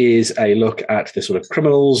this is a look at the sort of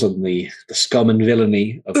criminals and the scum and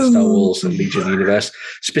villainy of the Star Wars and Legion universe,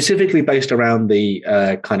 specifically based around the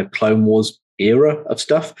kind of Clone Wars era of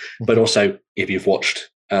stuff, but also if you've watched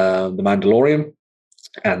The Mandalorian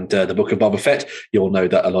and the Book of Boba Fett, you'll know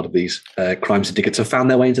that a lot of these crime syndicates have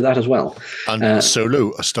found their way into that as well. And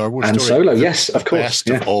Solo, a Star Wars and story. Solo, yes, of course. Best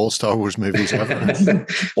of all Star Wars movies ever.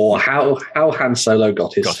 Or how Han Solo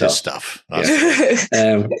got his stuff.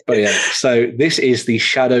 Yeah. But yeah, so this is the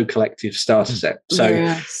Shadow Collective starter set. So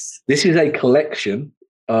this is a collection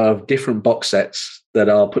of different box sets that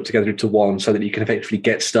are put together into one so that you can effectively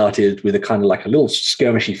get started with a kind of like a little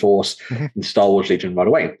skirmishy force in Star Wars Legion right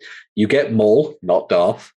away. You get Maul, not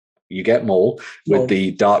Darth. You get Maul with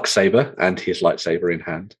the dark saber and his lightsaber in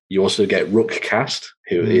hand. You also get Rook Cast,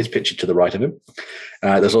 who is pictured to the right of him.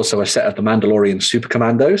 There's also a set of the Mandalorian Super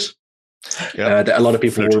Commandos that a lot of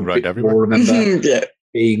people will remember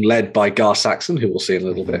being led by Gar Saxon, who we'll see in a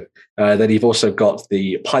little bit. Then you've also got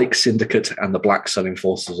the Pike Syndicate and the Black Sun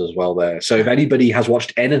Enforcers as well there. So if anybody has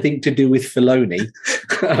watched anything to do with Filoni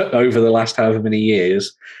over the last however many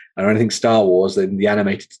years, or anything Star Wars in the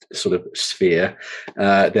animated sort of sphere,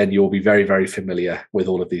 then you'll be very, very familiar with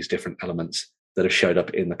all of these different elements that have showed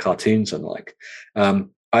up in the cartoons and like.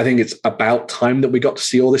 I think it's about time that we got to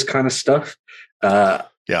see all this kind of stuff.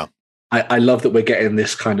 I love that we're getting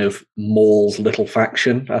this kind of Maul's little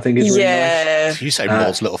faction. I think is really nice. You say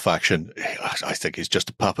Maul's little faction. I think he's just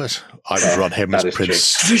a puppet. I would run him as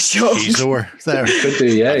Prince Kizor there. Could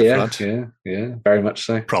do, yeah, very much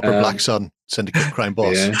so. Proper Black Sun Syndicate crime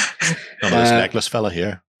boss. Not this legless fella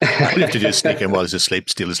here. All you have to do is sneak in while he's asleep,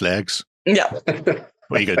 steal his legs. Yeah. What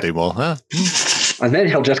are you going to do, Maul, huh? And then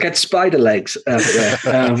he'll just get spider legs.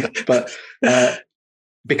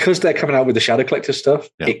 Because they're coming out with the Shadow Collective stuff,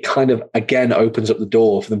 it kind of, again, opens up the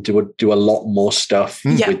door for them to do a lot more stuff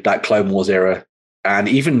with that Clone Wars era and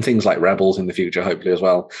even things like Rebels in the future, hopefully, as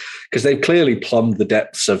well. Because they've clearly plumbed the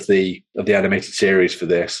depths of the animated series for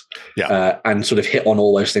this and sort of hit on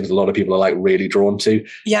all those things a lot of people are like really drawn to.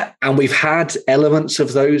 Yeah. And we've had elements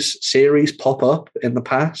of those series pop up in the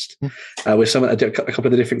past with a couple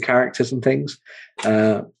of the different characters and things.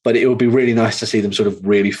 But it would be really nice to see them sort of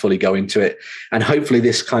really fully go into it. And hopefully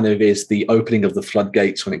this kind of is the opening of the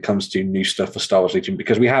floodgates when it comes to new stuff for Star Wars Legion,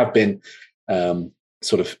 because we have been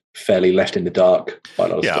sort of fairly left in the dark by a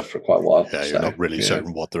lot of stuff for quite a while. Yeah, you're not really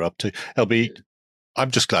certain what they're up to. I'm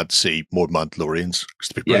just glad to see more Mandalorians.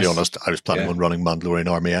 To be really honest, I was planning on running Mandalorian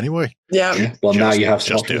army anyway. Yeah. Well, now you have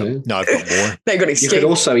some. Now I've got more. They're going to You could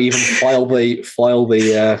also even file the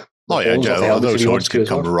those horns could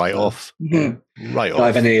come right off. Right off. Not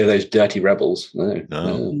have any of those dirty rebels. No.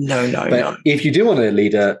 But if you do want to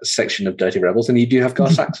lead a section of dirty rebels, then you do have Gar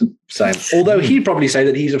Saxon. Although he'd probably say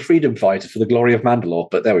that he's a freedom fighter for the glory of Mandalore,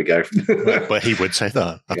 but there we go. But he would say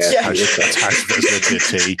that.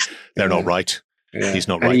 They're not right. Yeah. He's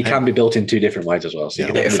not right. And he can be built in two different ways as well. So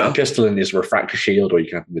you can have the pistol and his refractor shield, or you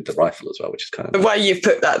can have him with the rifle as well, which is kind of... The way you've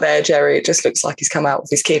put that there, Jerry, it just looks like he's come out with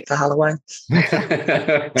his kid for Halloween. With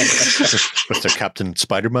their Captain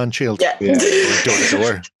Spider-Man shield. Yeah. Door to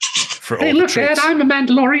door. Hey, look, Dad, I'm a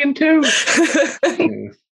Mandalorian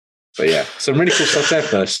too. But yeah, some really cool stuff there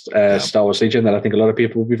first. Star Wars Legion that I think a lot of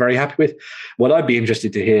people will be very happy with. What I'd be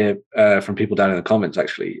interested to hear from people down in the comments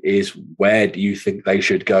actually is, where do you think they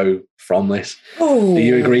should go from this? Ooh. Do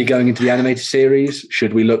you agree going into the animated series?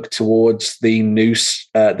 Should we look towards the new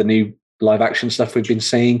live action stuff we've been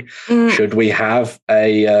seeing? Should we have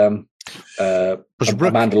a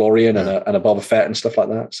Mandalorian and a Boba Fett and stuff like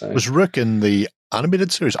that? So was Rook in the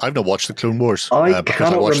animated series? I've not watched the Clone Wars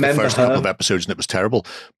because I watched the first couple of episodes and it was terrible.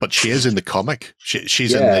 But she is in the comic.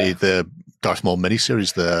 She's in the Darth Maul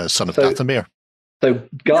miniseries, the Son of Dathomir. So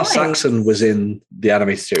Gar Saxon was in the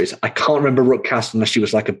animated series. I can't remember Rook Cast unless she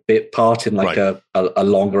was like a bit part in like a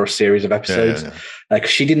longer series of episodes. Because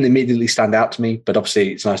she didn't immediately stand out to me, but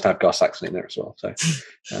obviously it's nice to have Gar Saxon in there as well. So,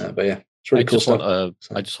 but yeah, it's really cool stuff.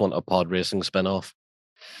 I just want a pod racing spin-off.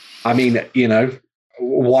 I mean,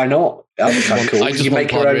 why not? That's cool. You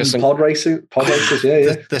make your own pod races.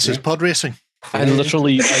 Yeah. This is pod racing. I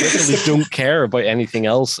literally don't care about anything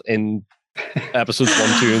else in episodes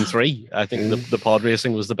 1, 2, and 3. I think the pod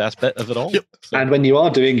racing was the best bit of it all. Yep. So. And when you are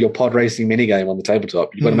doing your pod racing minigame on the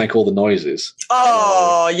tabletop, you've got to make all the noises.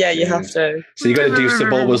 Oh, yeah, you have to. So you got to do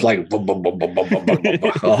some almost like boom, boom, boom, boom, boom, boom, boom,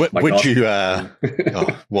 boom. Oh, would you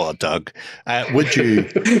what a Doug.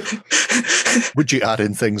 Would you add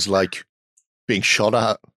in things like being shot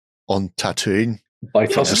at on Tatooine by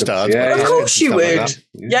Tusken? Yeah, of course you would. Like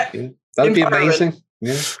Yep. Yeah. That'd be amazing.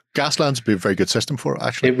 Yeah. Gaslands would be a very good system for it,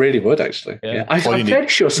 actually. It really would, actually. Yeah. I'm fairly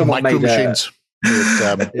sure someone made machines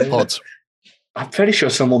with pods. I'm fairly sure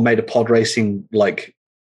someone made a pod racing like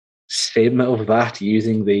sim of that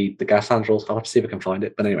using the Gaslands rules. I'll have to see if I can find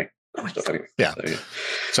it. But anyway. Yeah.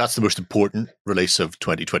 So that's the most important release of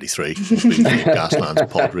 2023. Will be the Gaslands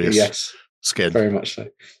pod race. Yes. Skin. Very much so.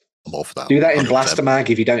 I'm all for that. Do that in Blaster Mag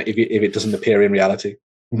if it doesn't appear in reality.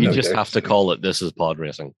 You just have to call it "This is pod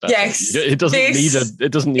racing." Yes, it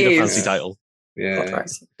doesn't need a fancy title. Yeah,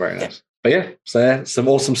 very nice. Yeah. But yeah, so some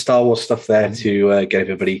awesome Star Wars stuff there to get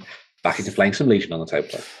everybody back into playing some Legion on the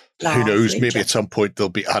tabletop. Who knows? Maybe at some point they'll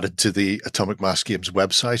be added to the Atomic Mass Games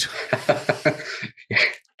website. Yeah,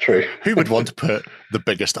 true. Who would want to put the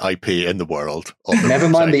biggest IP in the world on the Never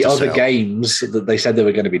mind the other sell? Games that they said they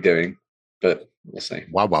were going to be doing, but we'll see.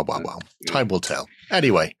 Wow. Time will tell.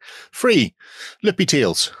 Anyway, free Lippy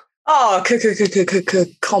Tales. Oh,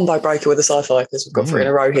 combo breaker with a sci-fi, because we've got 3 in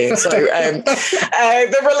a row here. So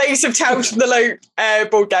the release of Tales from the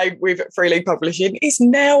Loop board game with Free League Publishing is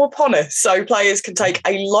now upon us. So players can take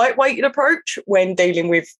a lightweighted approach when dealing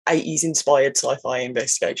with 80s-inspired sci-fi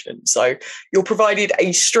investigation. So you're provided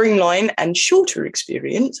a streamlined and shorter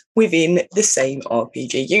experience within the same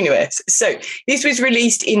RPG universe. So this was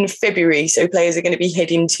released in February, so players are going to be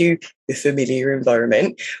heading to the familiar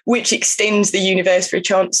environment, which extends the universe for a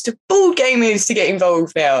chance to board gamers to get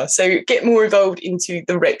involved now. So get more involved into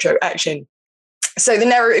the retro action. So the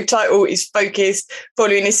narrative title is focused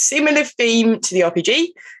following a similar theme to the RPG.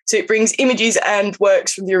 So it brings images and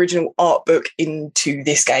works from the original art book into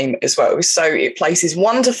this game as well. So it places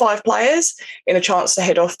 1 to 5 players in a chance to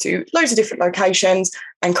head off to loads of different locations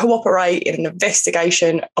and cooperate in an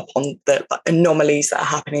investigation upon the anomalies that are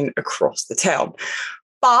happening across the town.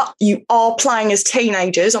 But you are playing as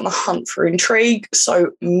teenagers on the hunt for intrigue,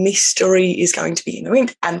 so mystery is going to be in the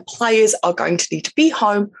wind, and players are going to need to be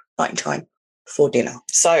home right in time for dinner.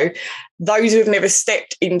 So those who have never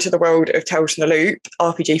stepped into the world of Tales from the Loop,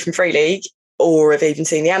 RPG from Free League, or have even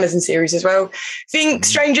seen the Amazon series as well, think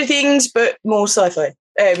Stranger Things, but more sci-fi.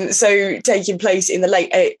 So taking place in the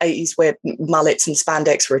late 80s where mullets and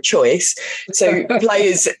spandex were a choice. So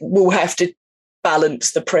players will have to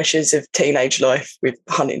balance the pressures of teenage life with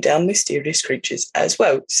hunting down mysterious creatures as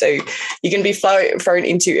well. So you're going to be thrown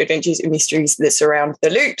into adventures and mysteries that surround the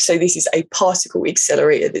loop. So this is a particle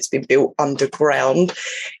accelerator that's been built underground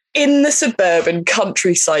in the suburban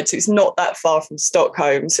countryside. So it's not that far from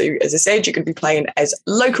Stockholm. So as I said, you're going to be playing as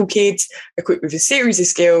local kids equipped with a series of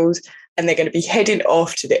skills, and they're going to be heading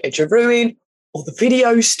off to the edge of ruin or the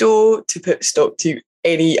video store to put stop to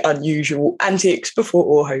any unusual antics before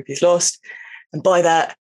all hope is lost. And by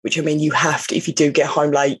that, which I mean you have to, if you do get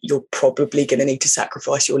home late, you're probably going to need to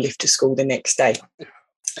sacrifice your lift to school the next day.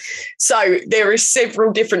 So there are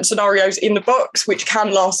several different scenarios in the box, which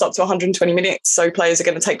can last up to 120 minutes. So players are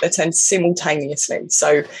going to take their turn simultaneously.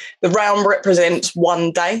 So the round represents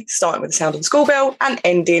 1 day, starting with the sound of the school bell and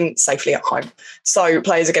ending safely at home. So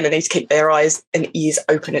players are going to need to keep their eyes and ears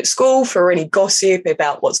open at school for any gossip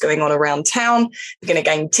about what's going on around town. They're going to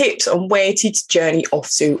gain tips on where to journey off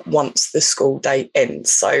to once the school day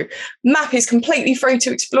ends. So map is completely free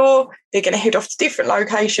to explore. They're going to head off to different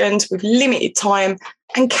locations with limited time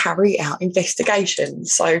and carry out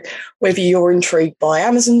investigations. So whether you're intrigued by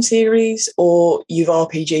Amazon series or you've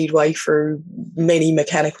RPG'd way through many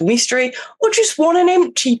mechanical mystery or just want an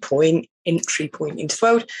entry point into the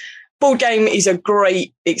world, board game is a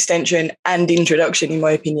great extension and introduction, in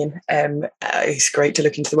my opinion. It's great to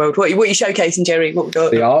look into the world. What are you showcasing, Jerry? What we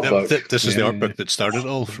got? The art book. This is the art book that started it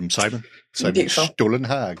all from Simon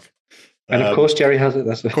Stolenhag. And of course, Jerry has it.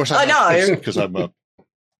 Of course, I know because I'm a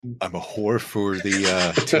whore for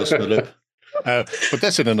the Tales from the Loop. But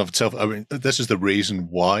that's in and of itself. I mean, this is the reason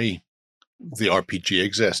why the RPG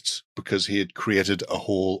exists, because he had created a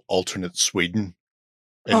whole alternate Sweden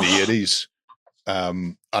in the 80s.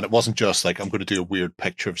 And it wasn't just like, I'm going to do a weird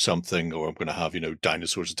picture of something, or I'm going to have,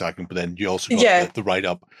 dinosaurs attacking, but then you also got the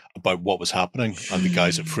write-up about what was happening. And the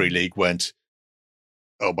guys at Free League went,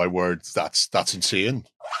 oh my word, that's insane.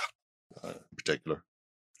 In particular.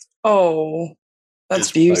 Oh,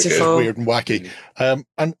 that's beautiful. It's weird and wacky.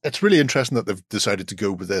 And it's really interesting that they've decided to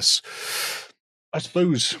go with this. I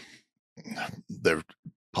suppose they're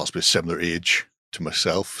possibly a similar age to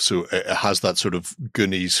myself, so it has that sort of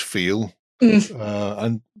Goonies feel.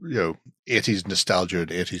 And 80s nostalgia and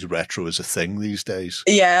 80s retro is a thing these days.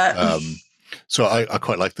 Yeah. So I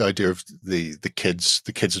quite like the idea of the kids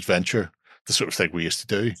adventure, the sort of thing we used to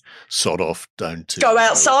do. Sod off down to go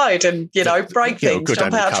outside and break things, go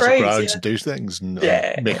jump down out to trees, castle grounds and do things and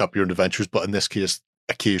make up your own adventures. But in this case,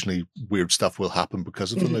 occasionally weird stuff will happen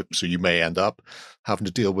because of the loop. So you may end up having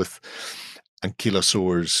to deal with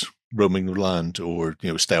ankylosaurs roaming the land, or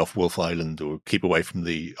stay off Wolf Island, or keep away from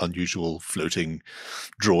the unusual floating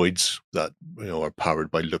droids that are powered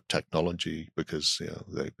by loop technology, because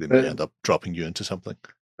they may end up dropping you into something.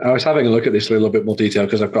 I was having a look at this in a little bit more detail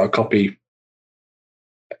because I've got a copy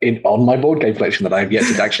on my board game collection that I've yet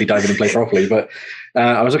to actually dive in and play properly. But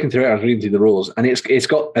I was looking through it, I was reading through the rules, and it's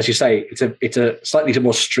got, as you say, it's a slightly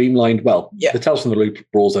more streamlined. Well, the Tales from the Loop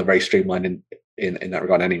rules are very streamlined in that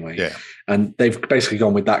regard anyway. Yeah. And they've basically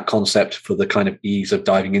gone with that concept for the kind of ease of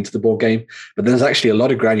diving into the board game. But there's actually a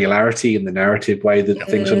lot of granularity in the narrative way that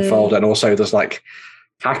things unfold. And also there's like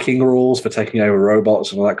hacking rules for taking over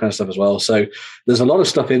robots and all that kind of stuff as well. So there's a lot of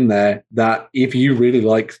stuff in there that if you really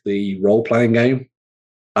like the role-playing game,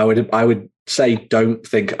 I would say don't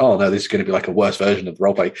think, oh no, this is going to be like a worse version of the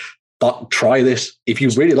role-play. But try this. If you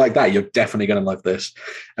really like that, you're definitely going to love this.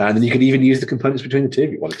 And then you can even use the components between the two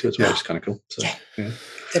if you wanted to as well, which is kind of cool. So,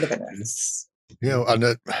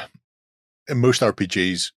 and in most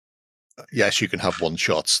RPGs, yes, you can have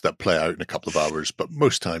one-shots that play out in a couple of hours, but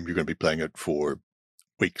most time you're going to be playing it for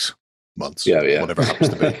weeks, months, whatever it happens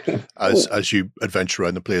to be, as you adventure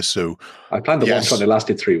around the place. So I planned the one-shot and it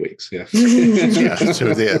lasted 3 weeks. Yeah.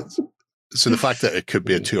 So the fact that it could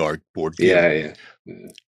be a 2-hour board game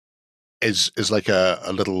is like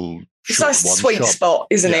a little it's a sweet spot,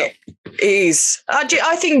 isn't it? It is.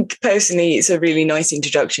 I think personally it's a really nice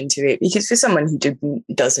introduction to it, because for someone who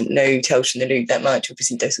doesn't know Tales from the Loop that much,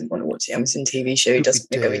 obviously doesn't want to watch the Amazon TV show, doesn't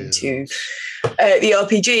want to go into the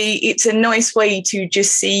RPG, it's a nice way to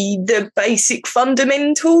just see the basic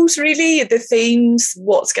fundamentals, really, the themes,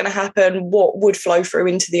 what's going to happen, what would flow through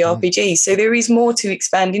into the RPG. So there is more to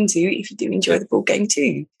expand into if you do enjoy the board game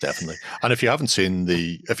too. Definitely. And if you haven't seen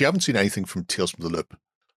anything from Tales from the Loop,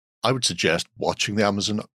 I would suggest watching the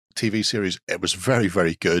Amazon TV series. It was very,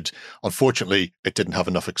 very good. Unfortunately, it didn't have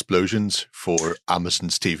enough explosions for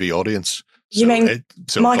Amazon's TV audience. You mean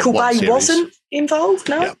Michael Bay wasn't involved?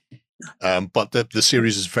 No? Yeah. But the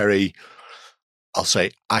series is very, I'll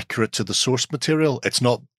say, accurate to the source material. It's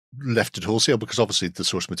not lifted wholesale, because obviously the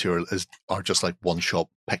source material are just like one-shot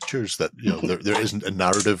pictures that, there isn't a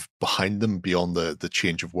narrative behind them beyond the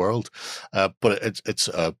change of world. But it's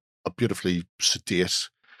a beautifully sedate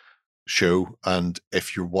show, and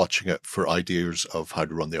if you're watching it for ideas of how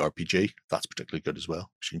to run the RPG, that's particularly good as well.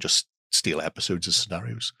 You can just steal episodes as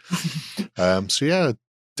scenarios. So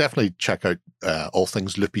definitely check out all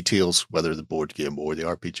things Loopy Tales, whether the board game or the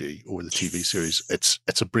RPG or the TV series.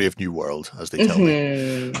 It's a brave new world, as they tell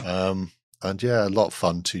me. And a lot of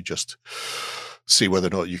fun to just see whether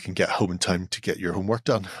or not you can get home in time to get your homework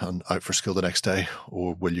done and out for school the next day,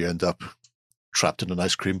 or will you end up trapped in an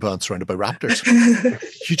ice cream van surrounded by raptors?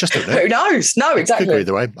 You just don't know. Who knows? No, exactly. Could go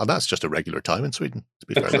either way. And that's just a regular time in Sweden, to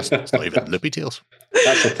be fair. It's not even Loopy Tales.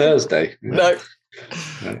 That's a Thursday. No.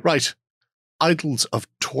 Right. Idols of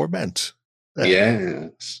Torment.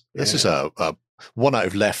 Yes. This is a one out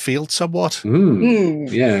of left field somewhat.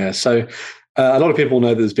 Yeah. So a lot of people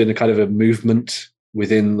know that there's been a kind of a movement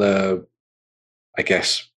within the, I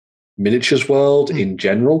guess, miniatures world in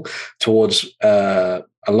general towards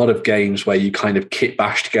a lot of games where you kind of kit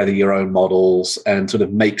bash together your own models and sort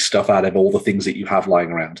of make stuff out of all the things that you have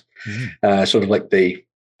lying around. Sort of like the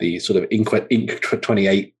sort of Ink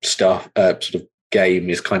 28 stuff sort of game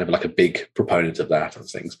is kind of like a big proponent of that and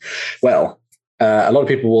things. Well, a lot of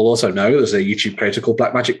people will also know there's a YouTube creator called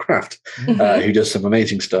Blackmagic Craft who does some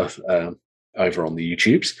amazing stuff over on the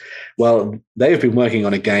YouTubes. Well, they have been working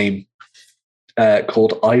on a game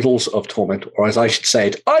called Idols of Torment, or as I should say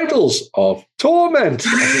it, Idols of Torment.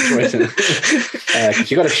 Because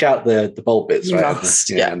you've got to shout the bold bits, right?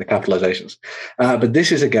 And the capitalizations. But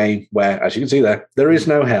this is a game where, as you can see there is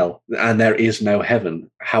no hell and there is no heaven.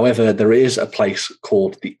 However, there is a place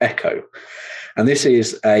called the Echo. And this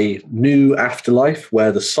is a new afterlife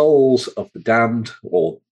where the souls of the damned,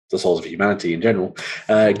 or the souls of humanity in general,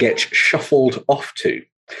 get shuffled off to.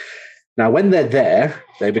 Now, when they're there,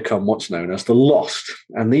 they become what's known as the lost.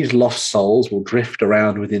 And these lost souls will drift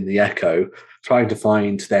around within the Echo, trying to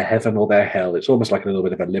find their heaven or their hell. It's almost like a little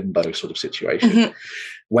bit of a limbo sort of situation.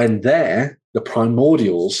 When there, the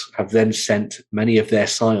primordials have then sent many of their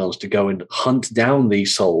scions to go and hunt down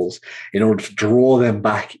these souls in order to draw them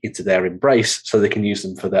back into their embrace so they can use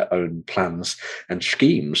them for their own plans and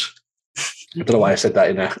schemes. I don't know why I said that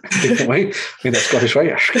in a different way. I mean, that's Scottish way.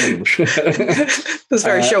 That's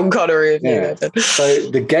very Sean Connery of you. So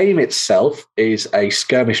the game itself is a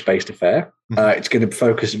skirmish-based affair. It's going to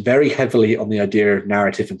focus very heavily on the idea of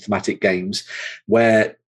narrative and thematic games,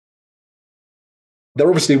 where there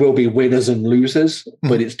obviously will be winners and losers,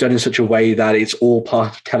 but it's done in such a way that it's all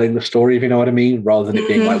part of telling the story, if you know what I mean, rather than it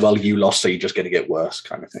being like, well, you lost, so you're just going to get worse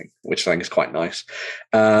kind of thing, which I think is quite nice.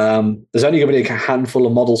 There's only going to be a handful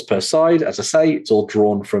of models per side. As I say, it's all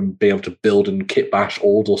drawn from being able to build and kit bash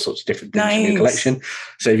all sorts of different things in your collection.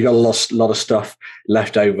 So if you've got a lot of stuff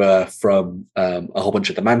left over from a whole bunch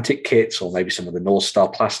of the Mantic kits, or maybe some of the North Star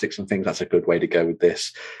plastics and things, that's a good way to go with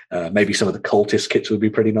this. Maybe some of the Cultist kits would be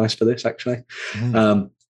pretty nice for this, actually.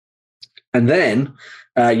 And then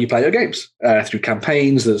you play your games through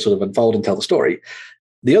campaigns that sort of unfold and tell the story.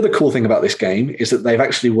 The other cool thing about this game is that they've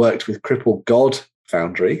actually worked with Crippled God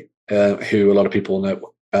Foundry, who a lot of people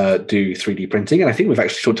know do 3D printing. And I think we've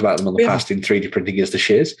actually talked about them in the past in 3D printing is the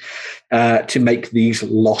shiz, to make these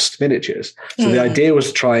lost miniatures. So the idea was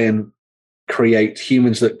to try and create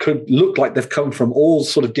humans that could look like they've come from all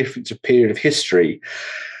sort of different period of history,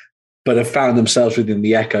 but have found themselves within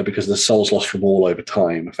the Echo because the souls lost from all over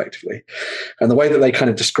time, effectively. And the way that they kind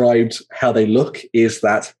of described how they look is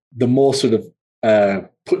that the more sort of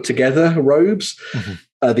put together robes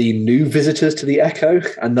are the new visitors to the Echo,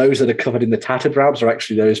 and those that are covered in the tattered robes are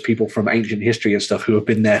actually those people from ancient history and stuff who have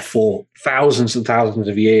been there for thousands and thousands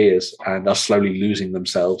of years and are slowly losing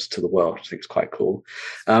themselves to the world. I think it's quite cool.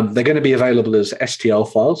 They're going to be available as STL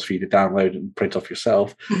files for you to download and print off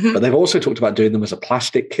yourself, but they've also talked about doing them as a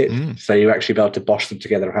plastic kit, so you actually be able to bosh them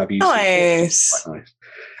together however you Nice. Quite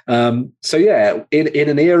nice. So yeah, in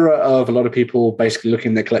an era of a lot of people basically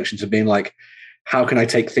looking at their collections and being like, how can I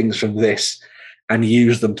take things from this and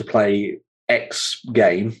use them to play X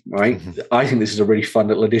game, right? I think this is a really fun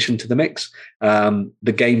little addition to the mix.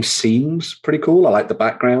 The game seems pretty cool. I like the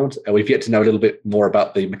background. We've yet to know a little bit more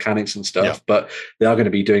about the mechanics and stuff, but they are going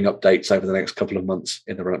to be doing updates over the next couple of months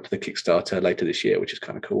in the run up to the Kickstarter later this year, which is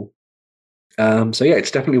kind of cool. So yeah,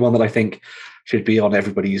 it's definitely one that I think should be on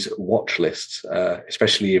everybody's watch lists,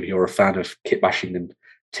 especially if you're a fan of kit bashing and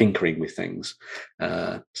tinkering with things.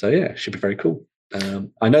 So yeah, it should be very cool.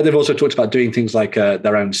 I know they've also talked about doing things like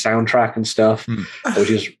their own soundtrack and stuff,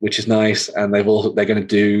 which is nice. And they're going to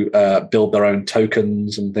do build their own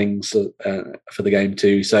tokens and things for the game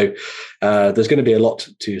too. So there's going to be a lot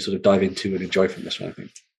to sort of dive into and enjoy from this one, I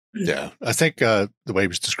think. Yeah, I think the way he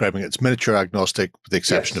was describing it, it's miniature agnostic with the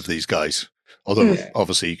exception of these guys. Although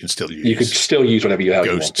obviously you can still use whatever you have.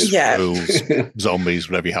 Ghosts, fools, zombies,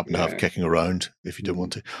 whatever you happen to have kicking around if you don't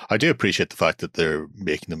want to. I do appreciate the fact that they're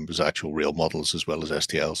making them as actual real models as well as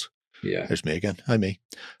STLs. Yeah. There's me again. Hi, me.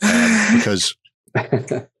 Because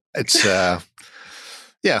it's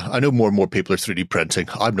I know more and more people are 3D printing.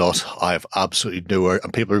 I'm not. I have absolutely nowhere.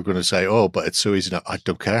 And people are going to say, oh, but it's so easy now. I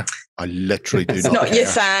don't care. I literally do not not care. your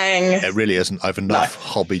thing. It really isn't. I have enough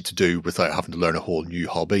hobby to do without having to learn a whole new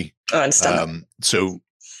hobby. I understand. So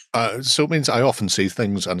it means I often see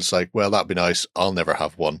things and it's like, well, that'd be nice. I'll never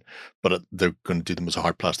have one. But they're going to do them as a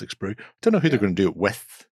hard plastic sprue. I don't know who they're going to do it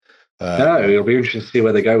with. No, it'll be interesting to see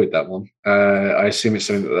where they go with that one. I assume it's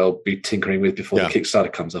something that they'll be tinkering with before the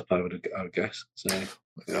Kickstarter comes up, I would guess. So,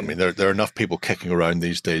 I mean, there are enough people kicking around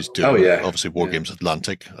these days doing obviously War Games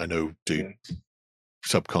Atlantic, I know, do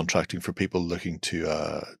subcontracting for people looking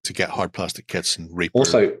to get hard plastic kits, and Reaper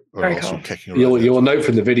Also, are also kicking around. You'll note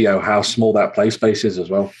from the video how small that play space is as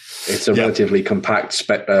well. It's a relatively compact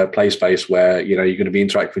play space where you're going to be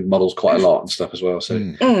interacting with models quite a lot and stuff as well. So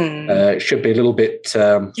it should be a little bit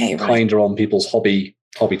kinder on people's hobby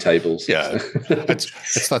tables. Yeah,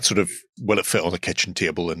 it's that sort of will it fit on a kitchen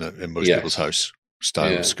table in most people's house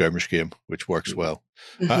style skirmish game, which works well.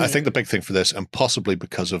 I think the big thing for this, and possibly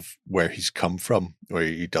because of where he's come from, where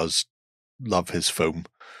he does love his foam.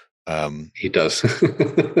 He does.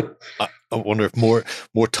 I wonder if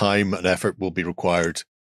more time and effort will be required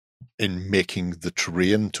in making the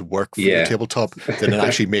terrain to work for the tabletop than in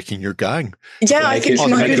actually making your gang. Yeah, I think it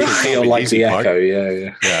might feel like the Echo.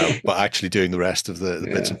 Yeah. But actually doing the rest of the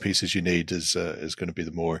bits and pieces you need is going to be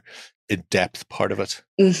the more in-depth part of it.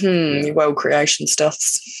 World creation stuff.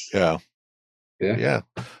 Yeah.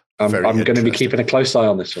 I'm going to be keeping a close eye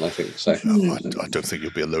on this one, I think. So I don't think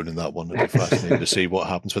you'll be alone in that one. It'll be fascinating to see what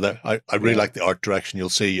happens with that. I really like the art direction. You'll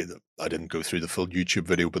see, I didn't go through the full YouTube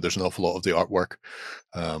video, but there's an awful lot of the artwork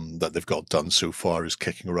that they've got done so far is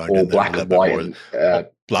kicking around all in there black and white,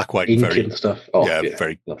 black, white, ink very and stuff.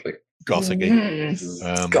 Very lovely, gothicy.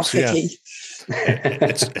 Gothicy.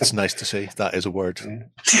 It's nice to see. That is a word.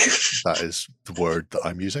 That is the word that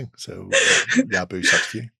I'm using. So Yabu,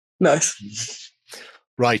 sucks to you. Nice.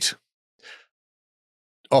 Right.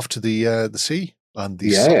 Off to the sea and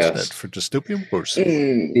the Sultanate for Dystopian Wars.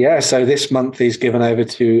 So this month is given over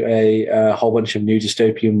to a whole bunch of new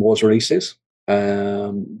Dystopian Wars releases.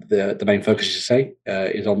 The main focus, as you say,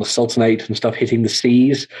 is on the Sultanate and stuff hitting the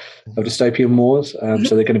seas of Dystopian Wars.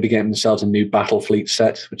 So they're going to be getting themselves a new battle fleet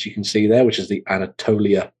set, which you can see there, which is the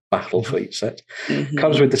Anatolia battle fleet set.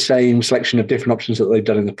 Comes with the same selection of different options that they've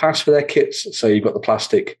done in the past for their kits. So you've got the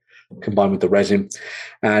plastic combined with the resin,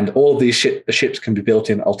 and all of these ships can be built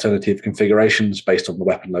in alternative configurations based on the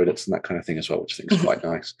weapon loadouts and that kind of thing as well, which I think is quite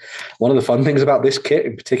nice. One of the fun things about this kit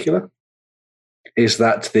in particular is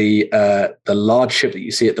that the large ship that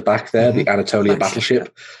you see at the back there, the Anatolia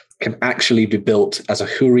battleship, can actually be built as a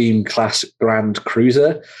Hurrim class Grand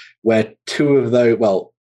Cruiser, where two of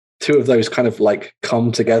those kind of like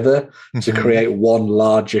come together to create one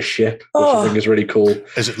larger ship, which I think is really cool.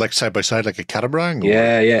 Is it like side by side, like a catamaran?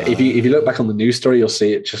 Yeah. If you look back on the news story, you'll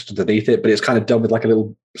see it just underneath it, but it's kind of done with like a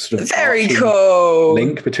little sort of very cool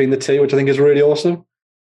link between the two, which I think is really awesome.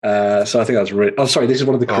 So I think that's really. Oh, sorry, this is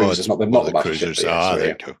one of the cruisers, not the cruisers. There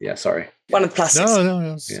you go. Yeah, sorry. One of the plastics.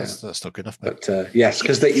 No, that's not good enough. But yes,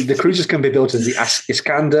 because the cruisers can be built as the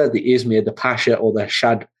Iskander, the Izmir, the Pasha, or the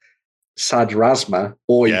Sadrazma,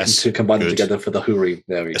 or you can combine them together for the Hurrim.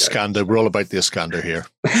 There we go. Iskander, we're all about the Iskander here.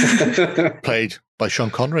 Played by Sean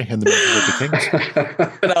Connery in the movie with the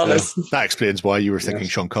Kings. Bananas. That explains why you were thinking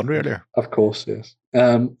Sean Connery earlier. Of course, yes.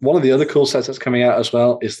 One of the other cool sets that's coming out as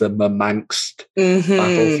well is the Murmansk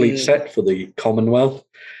battle fleet set for the Commonwealth.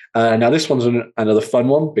 Now, this one's another fun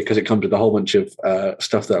one because it comes with a whole bunch of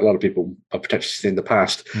stuff that a lot of people have potentially seen in the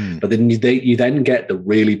past. But then you then get the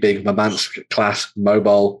really big Murmansk class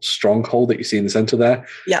mobile stronghold that you see in the center there.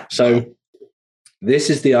 Yeah. So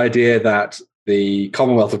this is the idea that the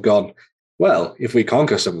Commonwealth have gone, well, if we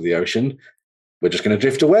conquer some of the ocean, we're just going to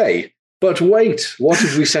drift away. But wait, what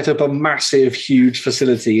if we set up a massive, huge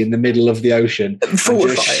facility in the middle of the ocean and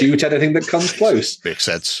just shoot anything that comes close? Makes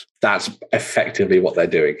sense. That's effectively what they're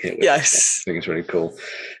doing here. Yes. I think it's really cool.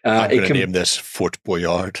 I'm going to name this Fort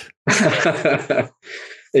Boyard.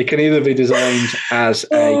 It can either be designed as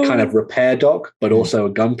a kind of repair dock, but also a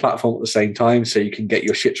gun platform at the same time, so you can get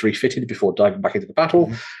your ships refitted before diving back into the battle,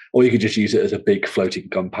 or you could just use it as a big floating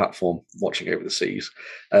gun platform watching over the seas.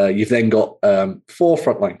 You've then got 4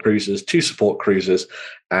 frontline cruisers, 2 support cruisers,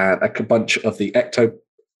 and a bunch of the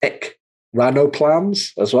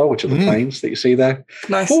Ranoplans as well, which are the planes that you see there.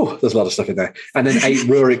 Nice. Oh, there's a lot of stuff in there. And then 8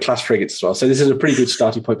 Rurik class frigates as well. So this is a pretty good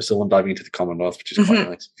starting point for someone diving into the Commonwealth, which is quite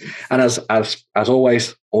nice. And as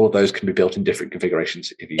always, all of those can be built in different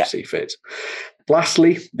configurations if you see fit.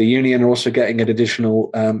 Lastly, the Union are also getting an additional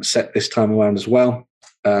set this time around as well.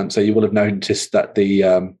 So you will have noticed that the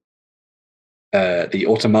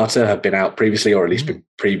Automata have been out previously, or at least been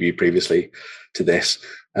previewed previously to this,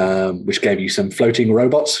 which gave you some floating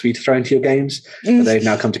robots for you to throw into your games. But they've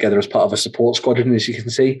now come together as part of a support squadron, as you can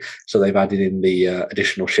see. So they've added in the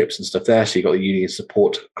additional ships and stuff there. So you've got the Union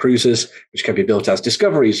support cruisers, which can be built as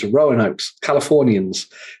Discoveries, Roanoakes, Californians,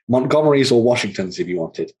 Montgomerys, or Washingtons if you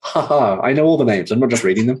wanted. I know all the names. I'm not just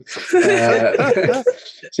reading them.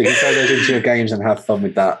 So you can throw those into your games and have fun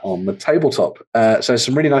with that on the tabletop. So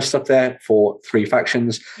some really nice stuff there for 3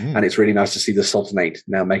 factions. And it's really nice to see the Sultanate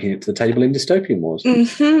now making it to the table in Dystopian Wars.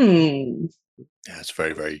 Yeah, it's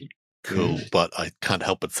very, very cool. But I can't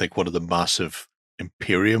help but think one of the massive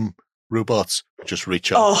Imperium robots would just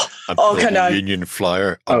reach out and pull the Union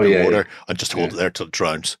flyer underwater and just hold it there till it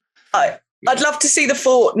drowns. I'd love to see the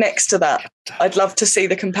fort next to that. I'd love to see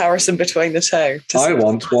the comparison between the two. I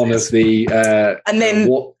want one of the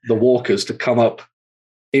the walkers to come up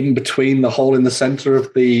in between the hole in the center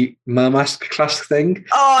of the Murmask class thing.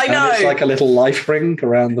 Oh, I know. It's like a little life ring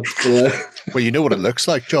around the... Well, you know what it looks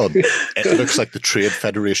like, John? It looks like the Trade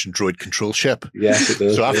Federation droid control ship. Yes, it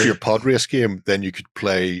does. So after your pod race game, then you could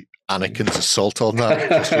play Anakin's assault on that,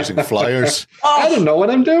 just using flyers. I don't know what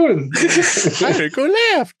I'm doing. I go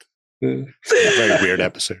left. A very weird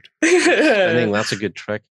episode. I think that's a good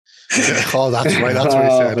trick. Oh, that's right. That's what he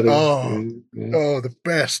said. Oh, the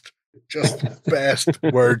best. Just the best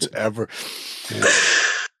words ever.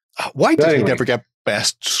 Why did he never get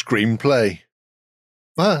best screenplay?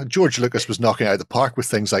 Well, George Lucas was knocking out of the park with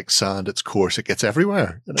things like Sand, Its Course, It Gets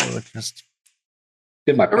Everywhere. You know, just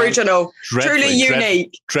original, truly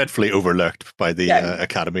unique. Dreadfully overlooked by the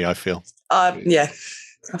Academy, I feel.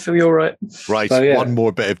 I feel you're right. Right, so, one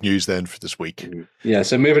more bit of news then for this week. Yeah,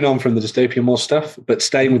 so moving on from the dystopian war stuff, but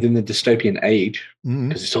staying within the dystopian age,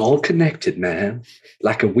 because it's all connected, man,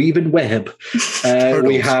 like a weaving web.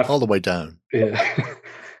 We have all the way down. Yeah,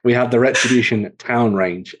 we have the Retribution Town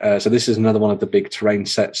Range. So this is another one of the big terrain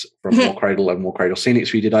sets from War Cradle and War Cradle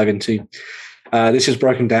Scenics we did dive into. This is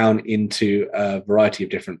broken down into a variety of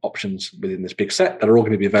different options within this big set that are all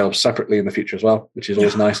going to be available separately in the future as well, which is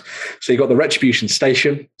always nice. So you've got the Retribution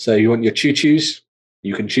Station. So you want your choo-choos,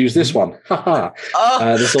 you can choose this one.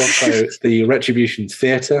 There's also the Retribution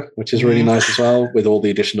Theatre, which is really nice as well, with all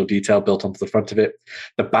the additional detail built onto the front of it.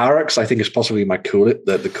 The Barracks, I think, is possibly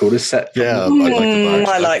the coolest set. Yeah, I like the Barracks.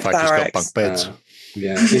 I like Barracks. It's got bunk beds.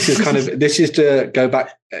 This is to go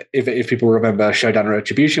back, if people remember Showdown and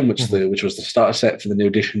Retribution, which was the starter set for the new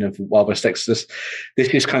edition of Wild West Exodus. This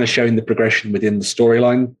is kind of showing the progression within the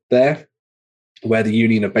storyline there, where the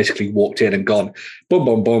Union have basically walked in and gone, boom,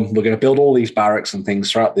 boom, boom, we're going to build all these barracks and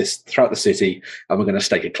things throughout the city, and we're going to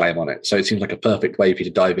stake a claim on it. So it seems like a perfect way for you to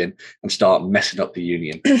dive in and start messing up the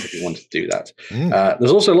Union if you wanted to do that.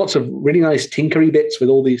 There's also lots of really nice tinkery bits with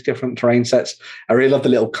all these different terrain sets. I really love the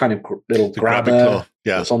little grabber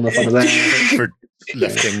that's on the front of there. For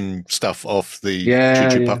lifting stuff off the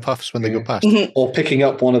choo-choo puff-puffs when they go past. Or picking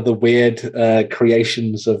up one of the weird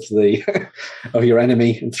creations of of your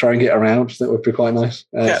enemy and throwing it around. That would be quite nice.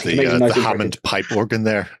 The Hammond pipe organ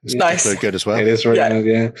there is nice. Good as well. It is really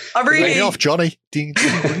good, I really... Lay off, Johnny.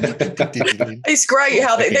 It's great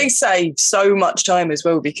how they save so much time as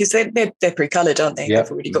well, because they're pre-coloured, aren't they?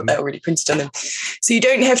 They've already got that already printed on them. So you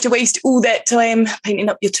don't have to waste all that time painting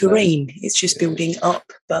up your terrain. It's just building up.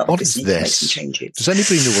 But what is this? Changes. Does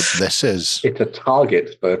anybody know what this is? It's a target.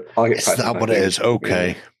 Is that what it is?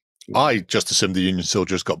 Okay. Yeah. I just assumed the Union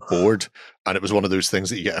soldiers got bored, and it was one of those things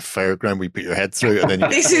that you get a fairground where you put your head through, and then you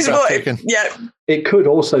this is what. It could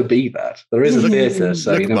also be that there is a theatre.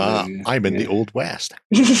 So I'm in the Old West.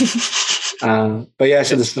 But yeah,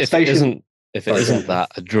 so the station. If it isn't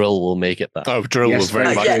that, a drill will make it that. Oh, drill will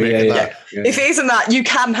very much make it that. Yeah. If it isn't that, you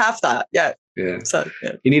can have that. Yeah. Yeah. So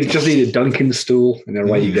you just need a Duncan stool, and then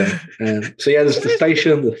away you go. There's the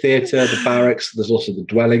station, the theatre, the barracks. There's also the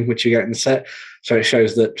dwelling, which you get in the set. So it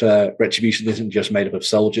shows that Retribution isn't just made up of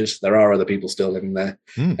soldiers. There are other people still living there.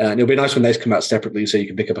 And it'll be nice when those come out separately, so you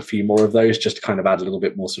can pick up a few more of those, just to kind of add a little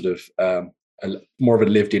bit more sort of more of a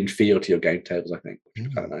lived-in feel to your game tables, I think, which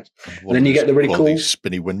is kind of nice. And then you get the really cool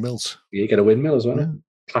spinny windmills. You get a windmill as well. Yeah.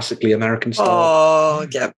 Classically American style. Oh,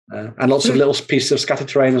 yeah. And lots of little pieces of scattered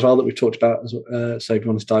terrain as well that we've talked about. So if you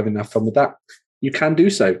want to dive in and have fun with that, you can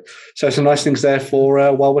do so. So some nice things there for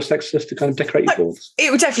Wild West Exodus to kind of decorate your boards.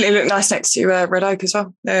 It would definitely look nice next to Red Oak as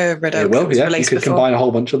well. Red Oak. Well, yeah. You could combine a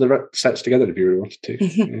whole bunch of the sets together if you really wanted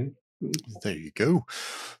to. There you go.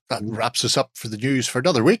 That wraps us up for the news for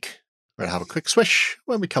another week. We're going to have a quick swish.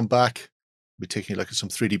 When we come back, we'll be taking a look at some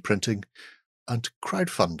 3D printing and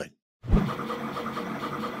crowdfunding.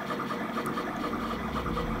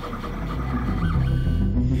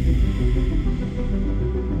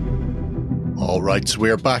 All right, so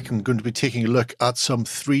we're back. I'm going to be taking a look at some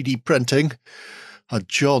 3D printing. And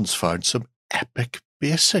John's found some epic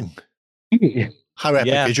basing. How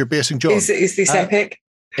epic is your basing, John? Is this epic?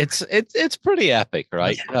 It's pretty epic,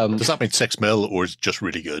 right? Does that mean 6 mil, or is it just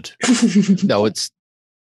really good? No, it's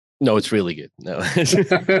really good. No,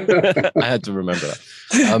 I had to remember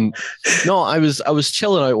that. No, I was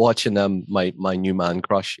chilling out watching my new man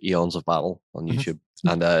crush, Eons of Battle, on YouTube,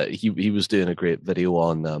 and he was doing a great video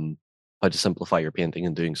on how to simplify your painting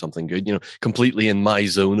and doing something good. Completely in my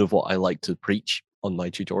zone of what I like to preach on my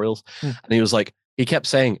tutorials. And he was like, he kept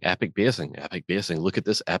saying epic basing, epic basing. Look at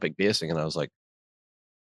this epic basing, and I was like,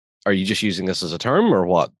 "Are you just using this as a term or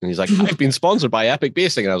what?" And he's like, "I've been sponsored by Epic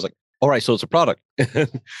Basing," and I was like, "All right, so it's a product."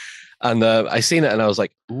 And I seen it, and I was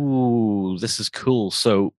like, "Ooh, this is cool."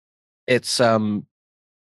 So it's an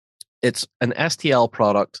STL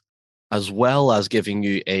product, as well as giving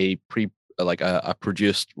you a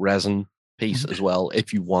produced resin piece as well,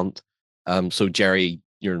 if you want. So Jerry,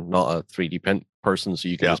 you're not a 3D print person, so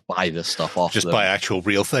you can just buy this stuff off. Just buy actual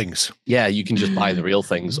real things. Yeah, you can just buy the real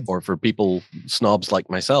things. Or for people snobs like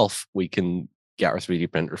myself, we can get our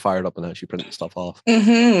 3D printer fired up and actually print the stuff off.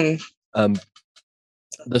 Mm-hmm.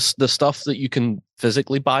 The stuff that you can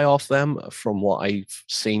physically buy off them, from what I've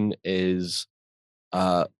seen, is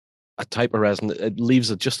a type of resin that it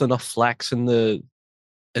leaves just enough flex in the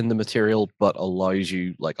material, but allows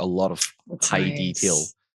you like a lot of high detail.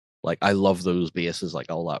 Like I love those bases,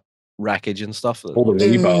 like all that wreckage and stuff. All the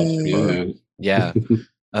rebar. Yeah.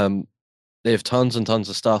 They have tons and tons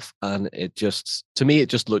of stuff, and it just, to me, it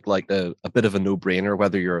just looked like a bit of a no-brainer,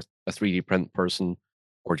 whether you're a 3D print person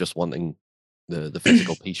or just wanting the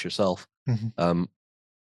physical piece yourself. Mm-hmm.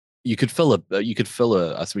 You could fill a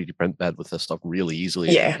 3D print bed with this stuff really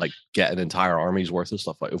easily. Yeah. Like get an entire army's worth of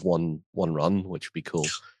stuff out of one run, which would be cool.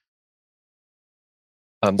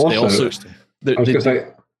 I was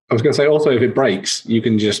going to say, also, if it breaks, you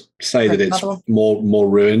can just say that it's more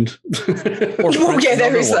ruined.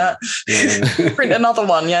 There is that. Yeah. Print another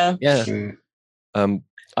one, yeah. I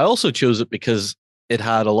also chose it because it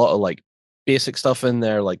had a lot of like basic stuff in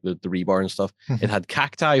there, like the rebar and stuff. It had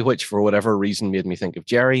cacti, which for whatever reason made me think of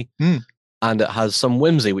Jerry, and it has some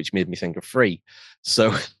whimsy, which made me think of Free.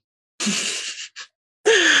 So,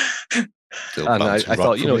 and I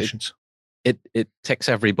thought, it ticks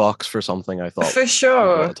every box for something I thought for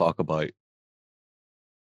sure to talk about.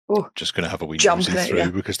 Just going to have a wee nosy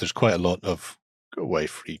through because there's quite a lot of go away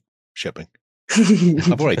free shipping.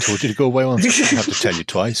 I've already told you to go away once. I don't have to tell you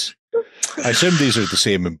twice. I assume these are the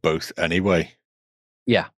same in both anyway.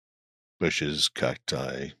 Yeah. Bushes,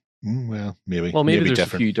 cacti. Well, maybe. Well, maybe there's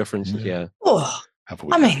different. A few differences, yeah. I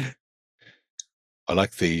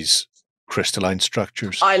like these crystalline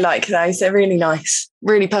structures. I like those. They're really nice.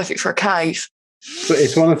 Really perfect for a cave. But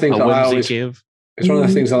it's one of the things that I always... It's one of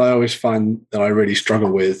the things that I always find that I really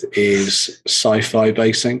struggle with is sci-fi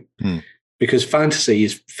basing. Because fantasy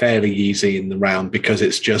is fairly easy in the round because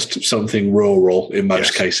it's just something rural in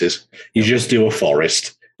most cases. You just do a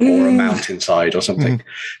forest or a mountainside or something.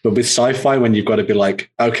 But with sci-fi, when you've got to be like,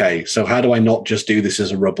 okay, so how do I not just do this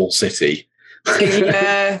as a rubble city?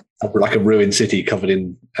 Yeah. Like a ruined city covered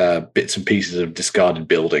in bits and pieces of discarded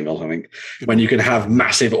building or something. When you can have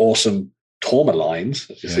massive, awesome tourmalines,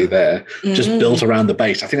 as you see there, just built around the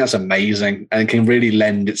base. I think that's amazing and can really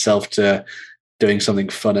lend itself to doing something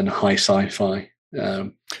fun and high sci-fi.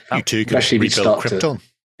 You too can rebuild Krypton.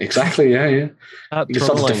 Exactly, yeah. You can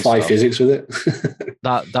start to defy physics with it.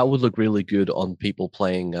 that would look really good on people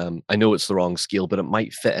playing. I know it's the wrong scale, but it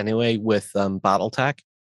might fit anyway with BattleTech.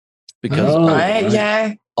 Because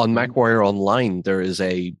on MechWarrior Online, there is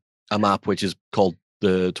a map which is called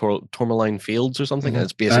the Tourmaline Fields or something, and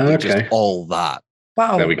it's basically just all that.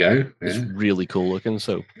 Wow. There we go. It's really cool looking,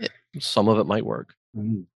 so some of it might work.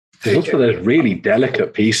 There's really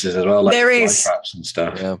delicate pieces as well, like there is fly traps and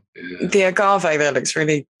stuff. Yeah. The agave there looks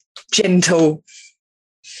really gentle.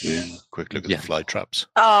 Yeah. Quick look at the fly traps.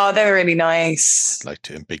 Oh, they're really nice. Like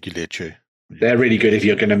to ambiguate you. They're really good if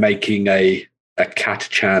you're going to making a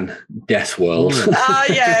Cat-Chan Death World.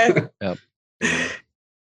 Yeah.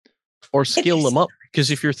 Or scale them up,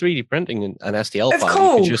 because if you're 3D printing an STL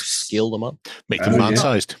file, you can just scale them up. Make them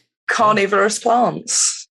man-sized. Carnivorous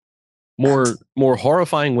plants. More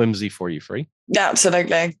horrifying whimsy for you, Free. Yeah,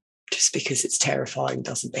 absolutely. Just because it's terrifying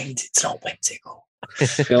doesn't mean it's not whimsical.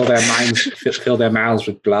 Fill their mouths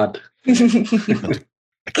with blood. Agave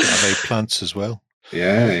plants as well.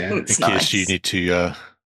 Yeah. It's in case you need to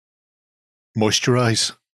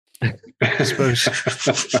moisturize. I suppose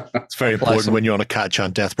it's very important when you're on a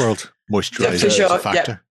Cat-Chan Death World. Moisturize is a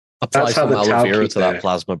factor. Apply some aloe vera to that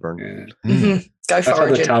plasma burn. Go for it. That's how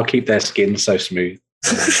the towel keep their skin so smooth.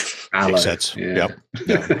 Makes sense. Yeah,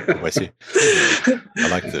 I'm with you. I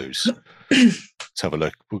like those. Let's have a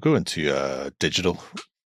look. We'll go into digital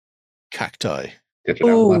cacti.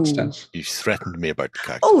 You threatened me about the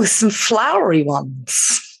cacti. Oh, some flowery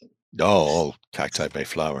ones. Oh, all cacti may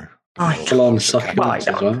flower. Full on succulents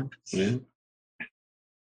as well. Yeah.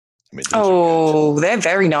 They're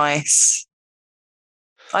very nice.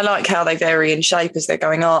 I like how they vary in shape as they're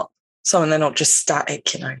going up. Some of them are not just static,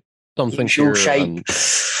 Something usual shape.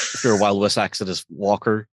 If you're Wild West Exodus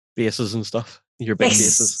Walker bases and stuff. Your big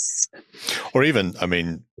cases. Or even, I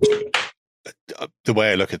mean, the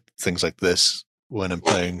way I look at things like this when I'm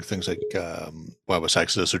playing things like Wild West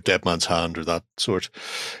Exodus or Dead Man's Hand or that sort,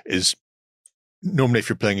 is normally if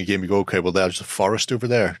you're playing a game, you go, okay, well, there's a forest over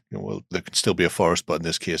there. Well, there could still be a forest, but in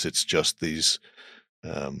this case, it's just these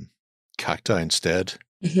cacti instead.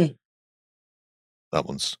 Mm-hmm. That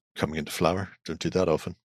one's coming into flower. Don't do that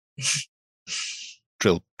often.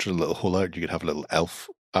 Drill a little hole out. You could have a little elf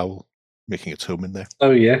owl making its home in there.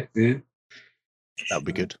 Oh, yeah. That would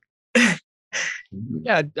be good.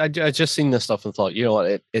 Yeah, I just seen this stuff and thought, you know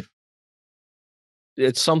what,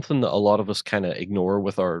 it's something that a lot of us kind of ignore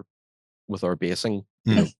with our basing,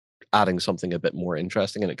 adding something a bit more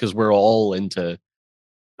interesting in it, because we're all into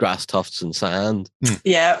grass tufts and sand.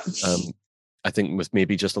 Yeah. I think with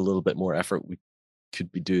maybe just a little bit more effort, we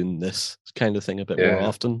could be doing this kind of thing a bit more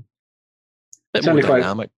often. A bit more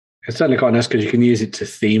dynamic. It's certainly quite nice because you can use it to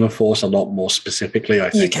theme a force a lot more specifically, I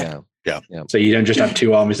think. Yeah. So you don't just have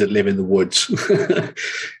two armies that live in the woods.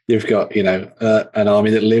 You've got, an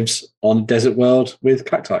army that lives on desert world with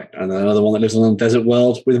cacti, and then another one that lives on a desert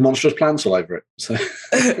world with monstrous plants all over it. So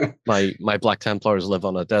my Black Templars live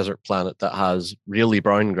on a desert planet that has really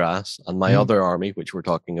brown grass, and my other army, which we're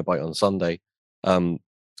talking about on Sunday,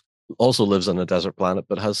 also lives on a desert planet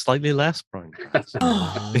but has slightly less brown grass.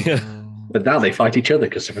 But now they fight each other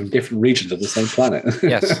because they're from different regions of the same planet.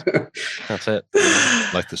 Yes, that's it.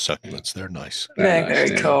 Like the succulents, they're nice.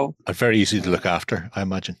 Very cool. And very easy to look after, I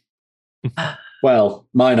imagine. Well,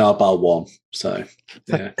 mine are bar one, so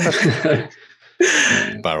yeah.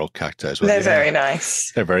 Barrel cacti as well. They're very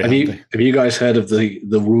nice. They're very handy. Have you guys heard of the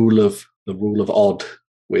rule of odd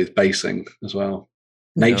with basing as well?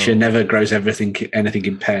 Nature never grows anything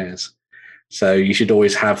in pairs. So you should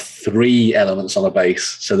always have 3 elements on a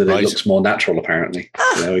base so that it looks more natural, apparently.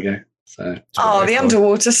 So there we go. So the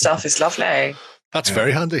underwater stuff is lovely. That's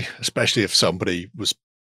very handy, especially if somebody was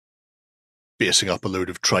basing up a load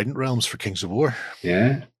of Trident realms for Kings of War.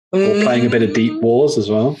 Yeah. Or playing a bit of Deep Wars as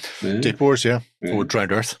well. Yeah. Deep Wars, yeah. Or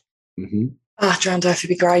Drowned Earth. Mm-hmm. Drowned Earth would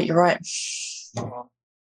be great, you're right.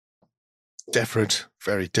 Different,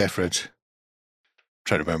 very different. I'm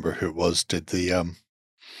trying to remember who it was, did the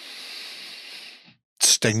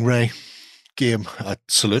Stingray game at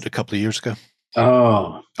Salute a couple of years ago.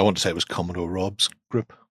 Oh. I want to say it was Commodore Rob's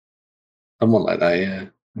group. Someone like that, yeah.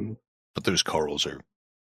 But those corals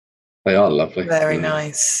they are lovely. Very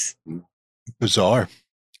nice. Bizarre.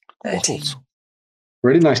 13. Wattles.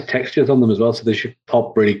 Really nice textures on them as well, so they should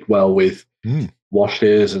pop really well with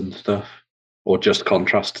washes and stuff. Or just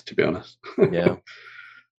contrast, to be honest. Yeah.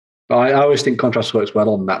 I always think contrast works well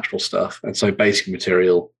on natural stuff, and so basic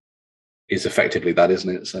material is effectively that, isn't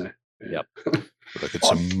it? So, yep. Look at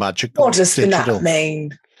some magic. What does that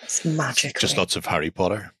mean? It's magic. Just lots of Harry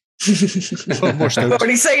Potter. I've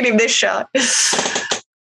already seen him this shot.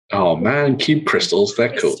 Oh man, cube crystals,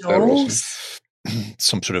 they're cool. They're awesome.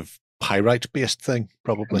 Some sort of pyrite-based thing,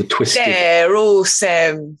 probably. The twisted. They're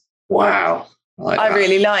awesome. Wow. I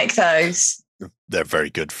really like those. They're very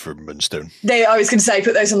good for Moonstone. I was going to say,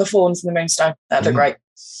 put those on the Fawns and the Moonstone. That'd look great.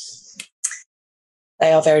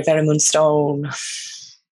 They are very, very Moonstone.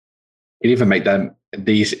 You'd even make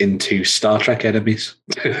these into Star Trek enemies.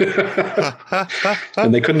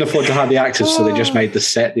 And they couldn't afford to have the actors, so they just made the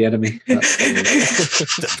set the enemy.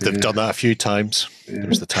 They've done that a few times. There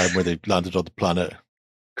was the time where they landed on the planet.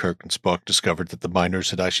 Kirk and Spock discovered that the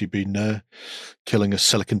miners had actually been killing a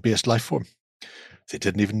silicon-based life form. They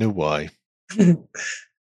didn't even know why.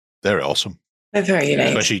 They're awesome. They're very unique.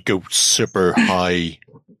 Especially go super high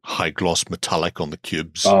gloss metallic on the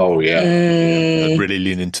cubes. Oh, yeah. And really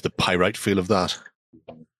lean into the pyrite feel of that.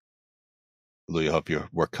 Although you have your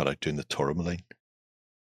work cut out doing the tourmaline.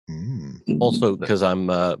 Also, because I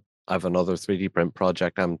have another 3D print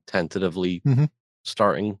project I'm tentatively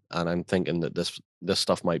starting, and I'm thinking that this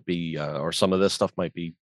stuff might be, or some of this stuff might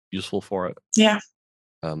be useful for it. Yeah.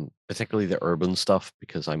 Particularly the urban stuff,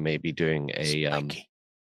 because I may be doing a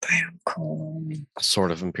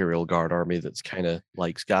sort of Imperial Guard army that's kind of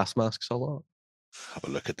likes gas masks a lot. Have a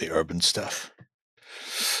look at the urban stuff.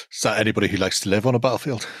 Is that anybody who likes to live on a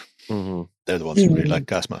battlefield? They're the ones who really like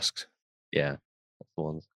gas masks. Yeah, that's the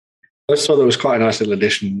ones. I just thought there was quite a nice little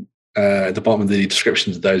addition at the bottom of the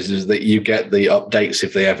descriptions of those, is that you get the updates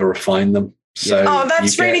if they ever refine them. So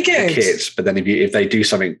that's really good. The kits, but then if they do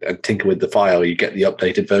something and tinker with the file, you get the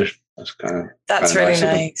updated version. That's really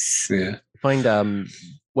nice. Yeah. Find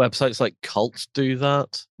websites like Cult do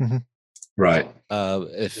that. Right.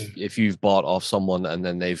 If you've bought off someone and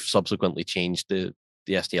then they've subsequently changed the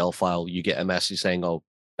STL file, you get a message saying, "Oh,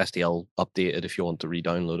 STL updated if you want to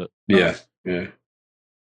re-download it." Yeah. Yeah.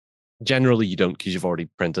 Generally, you don't because you've already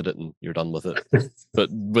printed it and you're done with it. But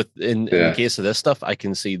in the case of this stuff, I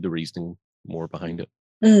can see the reasoning more behind it.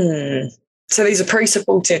 So these are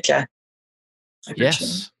pre-supported, yeah?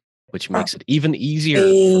 Yes, which makes it even easier.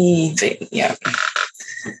 Easy, yeah.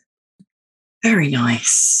 Very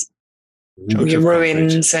nice. Your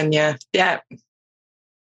ruins and yeah.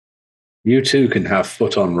 You too can have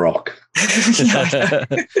foot on rock.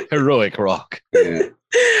 Heroic rock. Yeah.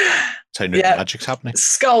 So magic's happening.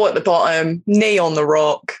 Skull at the bottom, knee on the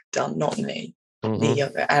rock. Done, not knee. Knee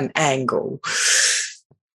at an angle.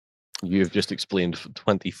 You've just explained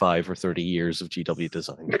 25 or 30 years of GW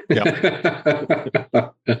design. Yeah.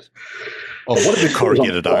 Oh, what a big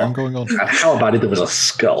corrugated iron going on. And how about it? There was a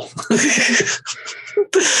skull.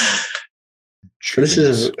 This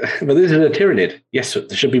is a Tyranid. Yes,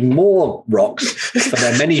 there should be more rocks for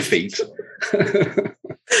their many feet.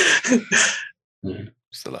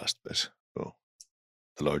 It's the last bit. Oh,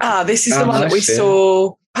 the large. This is the one that we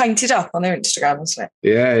saw painted up on their Instagram, wasn't it?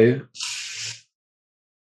 Yeah.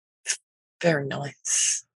 Very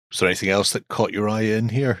nice. Was there anything else that caught your eye in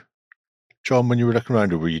here, John, when you were looking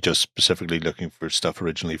around, or were you just specifically looking for stuff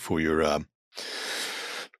originally for your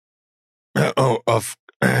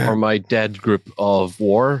or my dead group of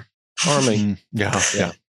war army? Yeah.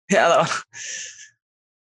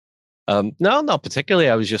 No, not particularly.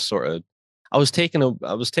 I was just sort of, I was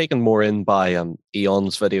taken more in by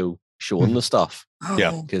Eon's video showing the stuff.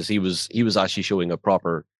 Yeah, because he was actually showing a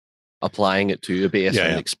proper applying it to a base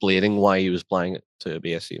and explaining why he was applying it to a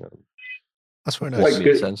base. That's very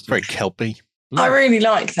nice. Sense very kelpy. I really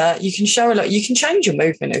like that. You can show a lot. You can change your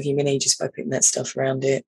movement of your mini just by putting that stuff around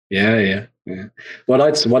it. Yeah. What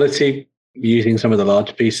I'd see using some of the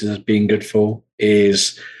large pieces as being good for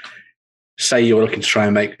is, say you're looking to try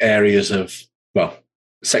and make areas of,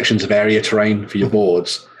 sections of area terrain for your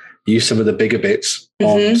boards. Use some of the bigger bits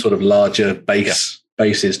on sort of larger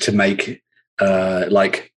bases to make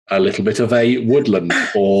like a little bit of a woodland,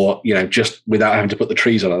 or just without having to put the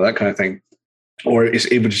trees on it, that kind of thing. Or it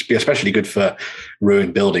would just be especially good for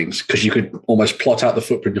ruined buildings, because you could almost plot out the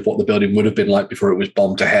footprint of what the building would have been like before it was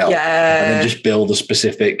bombed to hell, and then just build the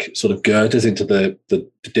specific sort of girders into the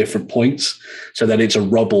different points, so that it's a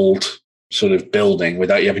rubbled sort of building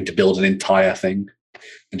without you having to build an entire thing,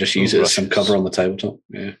 and just use it as some cover on the tabletop.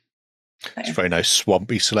 Yeah, it's a very nice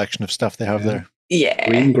swampy selection of stuff they have there. Yeah,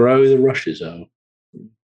 green grow the rushes.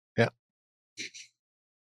 Yeah,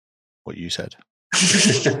 what you said.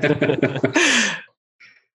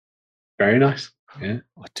 Very nice. Yeah,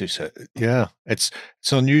 I do say. Yeah, it's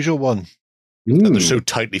an unusual one. And they're so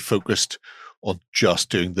tightly focused on just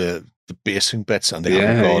doing the basing bits, and they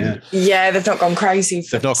haven't gone. Yeah, they've not gone crazy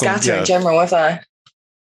for scatter in general, have they?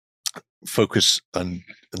 Focus and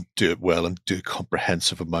do it well, and do a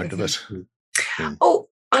comprehensive amount of it. Oh,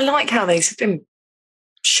 I like how these have been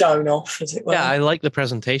shown off, as it were. Yeah, I like the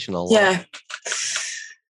presentation a lot. Yeah.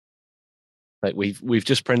 Like we've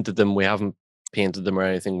just printed them. We haven't painted them or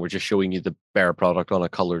anything. We're just showing you the bare product on a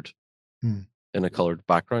colored in a colored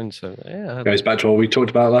background. So yeah, goes back to what we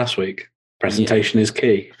talked about last week. Presentation is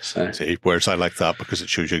key. So see, whereas I like that because it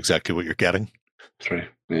shows you exactly what you're getting. True.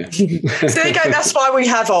 Yeah. So there you go. That's why we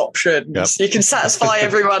have options. Yep. You can satisfy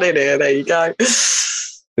everyone in here. There you go.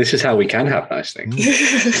 This is how we can have nice things.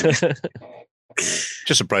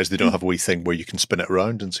 Just surprised they don't have a wee thing where you can spin it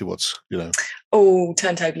around and see what's Oh,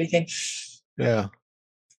 turntable thing. Yeah.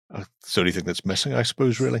 That's the only thing that's missing, I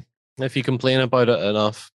suppose, really. If you complain about it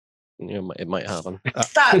enough, it might happen.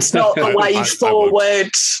 That's not the way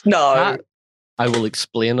forward. No. I will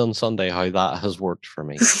explain on Sunday how that has worked for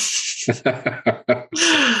me. What's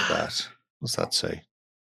that say?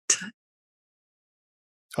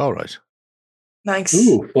 All right. Nice.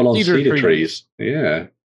 Ooh, full on cedar trees. Yeah.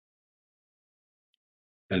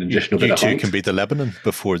 An additional bit of height. You two can be the Lebanon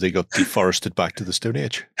before they got deforested back to the Stone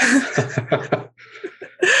Age.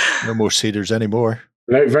 No more cedars anymore.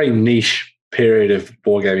 Very, very niche period of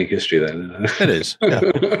wargaming history then. It is. Yeah.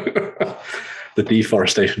 The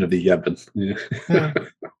deforestation of the Yemen. Yeah.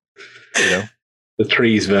 The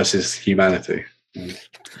trees versus humanity.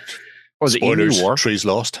 Or the Spoilers, war. Trees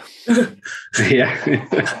lost. Yeah.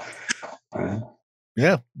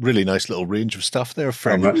 Yeah, really nice little range of stuff there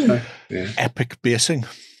from epic basing.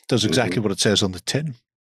 Does exactly what it says on the tin.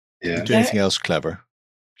 Yeah. Do anything else clever?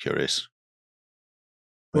 Curious.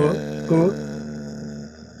 No.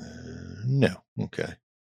 Okay.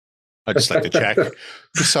 I just like to check.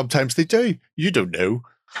 Because sometimes they do. You don't know.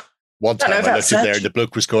 One time I looked in there and the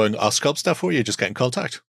bloke was going, I'll sculpt stuff for you, just get in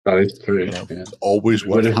contact. That is true. Always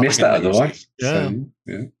would have missed that otherwise. Yeah.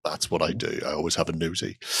 That's what I do. I always have a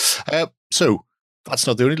nosy. So That's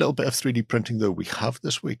not the only little bit of 3D printing, though, we have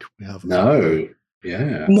this week. We have More?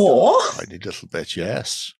 tiny little bit,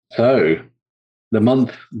 yes. So the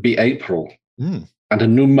month be April, and a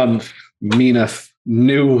new month meaneth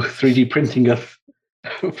new 3D printing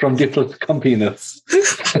from different companies.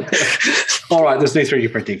 All right, there's new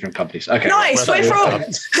 3D printing from companies. Okay. Nice, where from?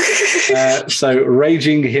 So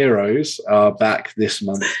Raging Heroes are back this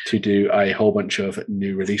month to do a whole bunch of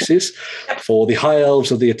new releases for the High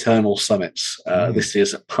Elves of the Eternal Summits. This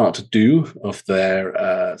is part 2 of their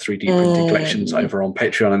 3D printing collections over on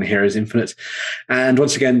Patreon and Heroes Infinite. And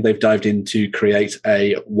once again, they've dived in to create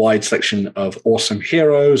a wide selection of awesome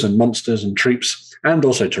heroes and monsters and troops and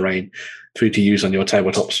also terrain for you to use on your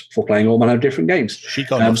tabletops for playing all manner of different games. She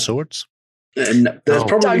got enough swords? There's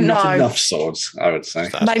probably not enough swords, I would say.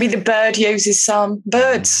 Maybe the bird uses some.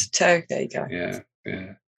 Birds too. There you go. Yeah.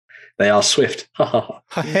 They are swift.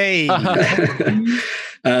 Hey! But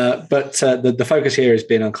the focus here has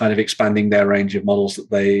been on kind of expanding their range of models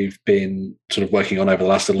that they've been sort of working on over the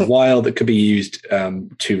last little while that could be used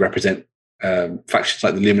to represent factions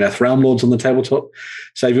like the Lumineth Realm Lords on the tabletop.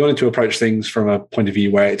 So if you wanted to approach things from a point of view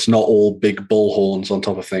where it's not all big bull horns on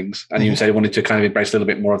top of things, and you say you wanted to kind of embrace a little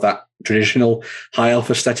bit more of that traditional high elf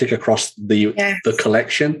aesthetic across the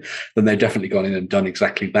collection, then they've definitely gone in and done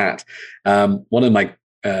exactly that. One of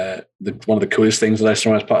the coolest things that I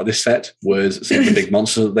saw as part of this set was some of the big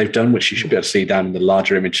monsters that they've done, which you should be able to see down in the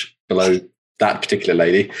larger image below that particular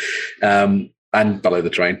lady. And below the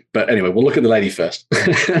train. But anyway, we'll look at the lady first. We'll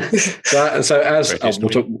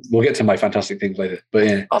get to my fantastic things later.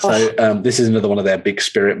 But this is another one of their big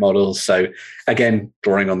spirit models. So again,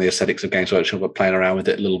 drawing on the aesthetics of Games Workshop, but playing around with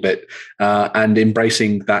it a little bit and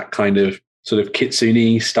embracing that kind of sort of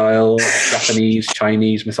kitsune style, Japanese,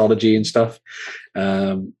 Chinese mythology and stuff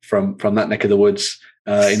from that neck of the woods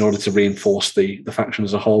in order to reinforce the faction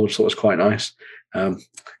as a whole, which I thought was quite nice.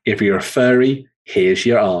 If you're a furry, here's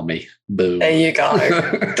your army. Boom. There you go.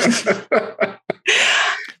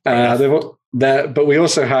 But we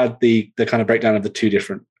also had the kind of breakdown of the 2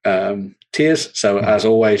 different tiers. So as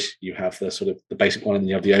always, you have the sort of the basic one, and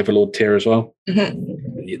you have the Overlord tier as well.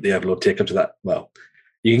 The Overlord tier comes to that. Well,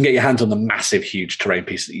 you can get your hands on the massive, huge terrain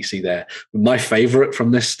piece that you see there. But my favorite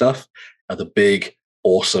from this stuff are the big,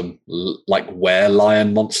 awesome, like were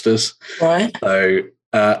lion monsters. Right. So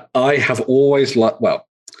I've always liked the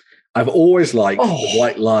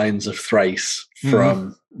White Lions of Thrace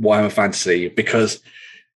from Warhammer Fantasy because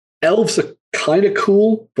elves are kind of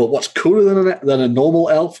cool, but what's cooler than a normal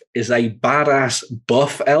elf is a badass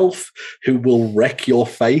buff elf who will wreck your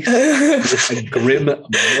face with a grim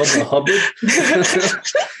Mother Hubbard.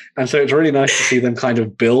 And so it's really nice to see them kind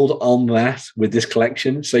of build on that with this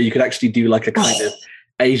collection. So you could actually do like a kind of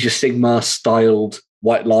Age of Sigmar styled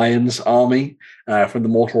White Lions army from the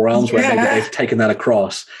Mortal Realms, where they've taken that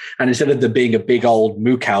across. And instead of there being a big old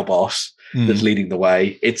moo cow boss that's leading the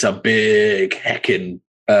way, it's a big heckin'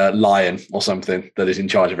 lion or something that is in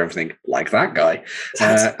charge of everything, like that guy.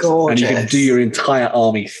 That's gorgeous. And you can do your entire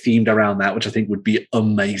army themed around that, which I think would be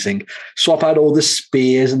amazing. Swap out all the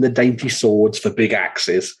spears and the dainty swords for big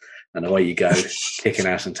axes, and away you go, kicking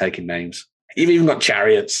ass and taking names. You've even got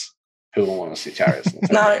chariots. Who will want to see chariots?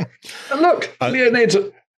 No. And look, Leonid's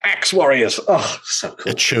axe warriors. Oh, so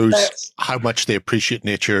cool. It shows how much they appreciate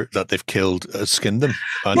nature that they've skinned them,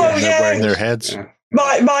 and they're wearing their heads. Yeah.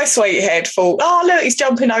 My sweethead thought, oh, look, he's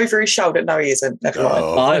jumping over his shoulder. No, he isn't. Never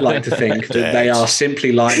mind. I like to think that they are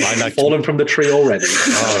simply fallen from the tree already.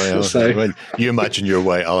 So when you imagine your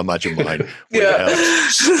way, I'll imagine mine.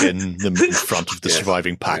 Elves skin them in front of the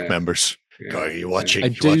surviving pack members. Are you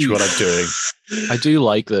watching? Watch what I'm doing. I do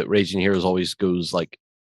like that Raging Heroes always goes like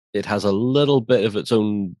it has a little bit of its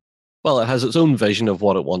own. Well, it has its own vision of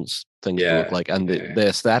what it wants things to look like, and the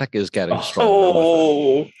aesthetic is getting stronger.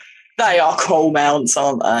 Oh, they are cool mounts,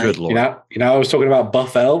 aren't they? Good lord! You know, I was talking about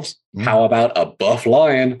buff elves. How about a buff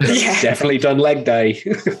lion? Definitely done leg day.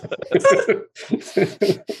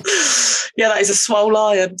 Yeah, that is a swole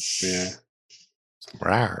lion. Yeah.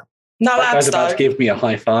 Rawr. No that abs, guy's about to give me a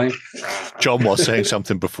high five. John was saying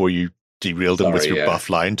something before you derailed him with your buff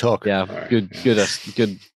lion talk. Yeah, good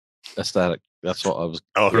aesthetic. That's what I was.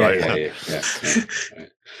 Oh, right. Yeah.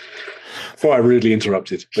 Before I rudely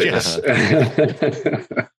interrupted. But yes.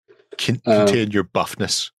 Contain your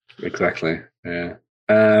buffness. Exactly. Yeah.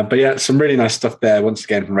 But yeah, some really nice stuff there. Once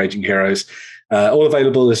again, from Raging Heroes. All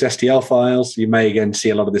available as STL files. You may again see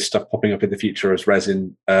a lot of this stuff popping up in the future as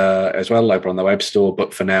resin as well over on the web store.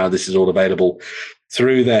 But for now, this is all available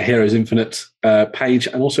through their Heroes Infinite page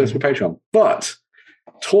and also through Patreon. But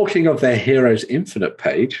talking of their Heroes Infinite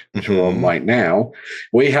page, which we're on right now,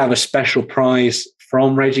 we have a special prize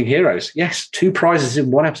from Raging Heroes. Yes, 2 prizes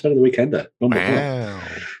in 1 episode of The Weekender. Wow.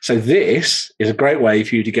 So this is a great way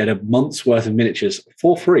for you to get a month's worth of miniatures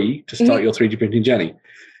for free to start your 3D printing journey.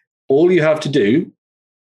 All you have to do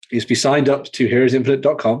is be signed up to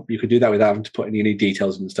heroesinfinite.com. You can do that without having to put any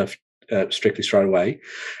details and stuff strictly straight away.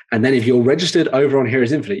 And then if you're registered over on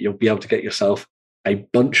Heroes Infinite, you'll be able to get yourself a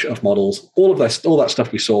bunch of models, all that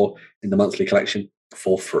stuff we saw in the monthly collection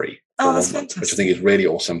for free. Oh, that's fantastic. Which I think is really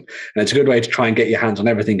awesome. And it's a good way to try and get your hands on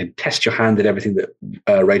everything and test your hand at everything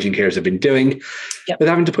that Raging Heroes have been doing without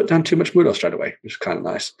having to put down too much Mudo straight away, which is kind of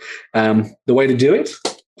nice. The way to do it,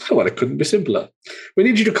 well, it couldn't be simpler. We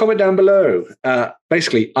need you to comment down below.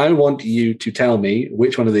 Basically, I want you to tell me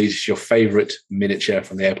which one of these is your favorite miniature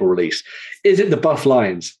from the April release. Is it the Buff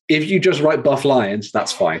Lions? If you just write Buff Lions,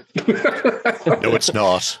 that's fine. No, it's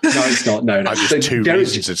not. No, it's not. No. There's 2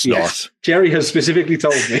 reasons it's not. Jerry has specifically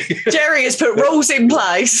told me. Jerry has put rules in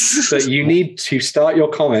place. that you need to start your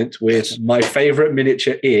comment with "my favorite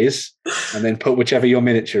miniature is," and then put whichever your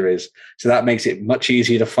miniature is. So that makes it much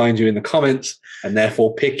easier to find you in the comments and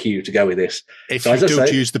therefore pick you to go with this. If you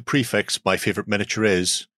don't use the prefix "my favorite miniature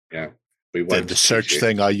is," we then the search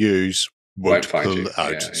thing I use won't pull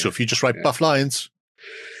out. So if you just write Buff Lions,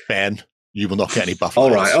 Ben, you will not get any Buff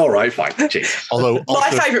Lions. All right, fine. Although,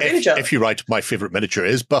 my favourite miniature. If you write "my favorite miniature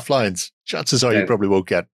is Buff Lions," chances are you probably won't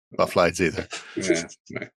get Buff Lions either.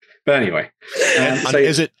 No. But anyway, and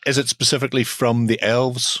is it specifically from the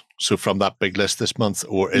elves? So from that big list this month,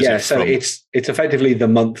 or is it? So it's effectively the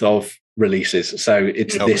month of releases. So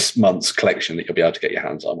it's this month's collection that you'll be able to get your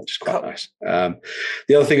hands on, which is quite nice.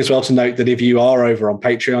 The other thing as well to note that if you are over on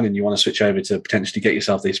Patreon and you want to switch over to potentially get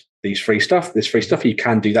yourself these free stuff, you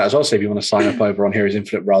can do that as well. So if you want to sign up over on Heroes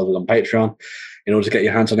Infinite rather than on Patreon in order to get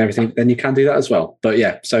your hands on everything, then you can do that as well. But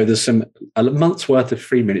yeah, so there's a month's worth of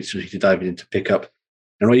free miniatures for you to dive in to pick up.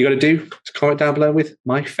 And all you got to do is comment down below with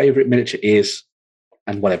 "my favorite miniature is,"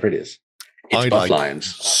 and whatever it is. It's Buff Lions.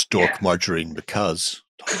 Stork Margarine because.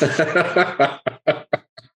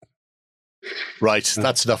 Right,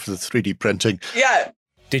 that's enough of the 3D printing. Yeah.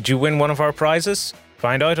 Did you win one of our prizes?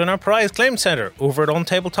 Find out on our prize claim center over at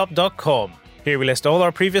ontabletop.com. Here we list all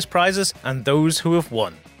our previous prizes and those who have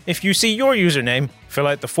won. If you see your username, fill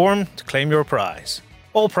out the form to claim your prize.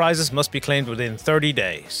 All prizes must be claimed within 30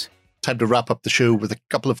 days. Time to wrap up the show with a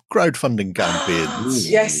couple of crowdfunding campaigns.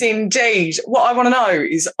 Yes, indeed. What I want to know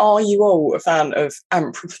is, are you all a fan of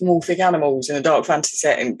anthropomorphic animals in a dark fantasy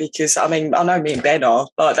setting? Because, I mean, I know me and Ben are,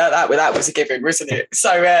 but that was a given, wasn't it?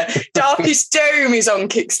 So Darkest Doom is on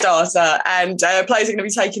Kickstarter, and players are going to be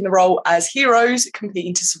taking the role as heroes,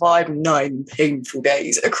 competing to survive 9 painful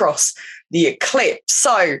days across the eclipse.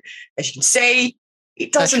 So, as you can see,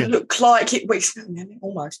 it doesn't look like it. Wait,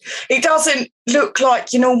 almost. It doesn't look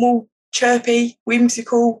like your normal chirpy,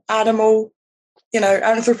 whimsical animal,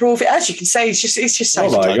 anthropomorphic. As you can see, it's just so.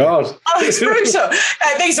 Oh my god! Oh, it's brutal.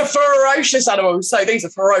 These are ferocious animals. So these are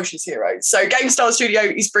ferocious heroes. So GameStar Studio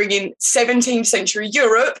is bringing 17th century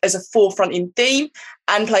Europe as a forefront in theme,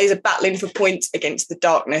 and players are battling for points against the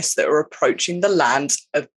darkness that are approaching the lands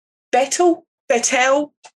of Betel.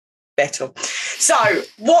 So,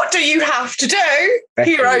 what do you have to do?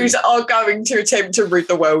 Heroes are going to attempt to rid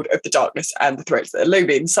the world of the darkness and the threats that are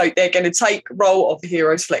looming. So, they're going to take role of the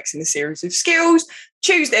heroes, flexing a series of skills,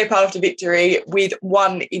 choose their path to victory, with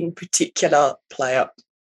one in particular player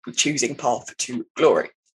choosing path to glory.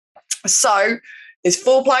 So, there's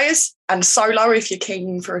 4 players, and solo, if you're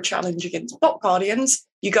keen for a challenge against bot guardians,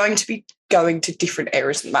 you're going to be going to different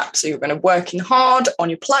areas of the map. So, you're going to working hard on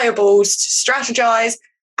your playables to strategize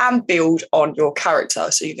and build on your character.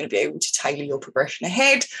 So you're going to be able to tailor your progression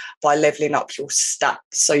ahead by leveling up your stats.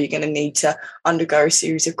 So you're going to need to undergo a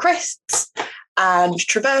series of quests and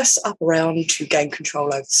traverse up around to gain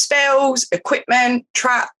control over spells, equipment,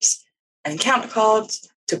 traps, and encounter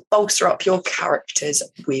cards to bolster up your characters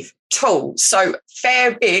with tools. So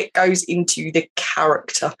fair bit goes into the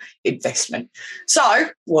character investment. So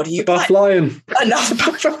what do you Buff Lion? Another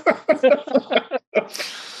Buff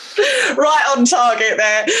Right on target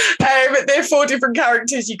there. There are 4 different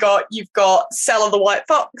characters you've got Sella the White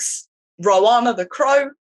Fox, Rowana the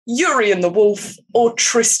Crow, Urian the Wolf, or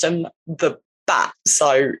Tristan the Bat.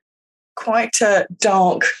 So quite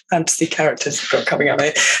dark fantasy characters we've got coming up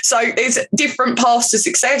here. So there's different paths to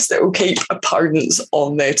success that will keep opponents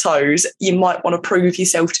on their toes. You might want to prove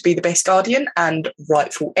yourself to be the best guardian and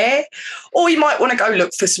rightful heir, or you might want to go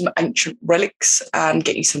look for some ancient relics and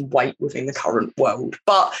get you some weight within the current world.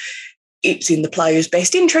 But it's in the player's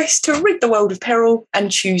best interest to rid the world of peril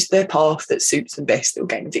and choose their path that suits them best that will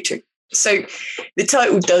gain a victory. So the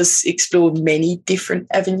title does explore many different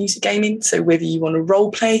avenues of gaming. So whether you want to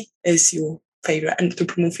role play as your favourite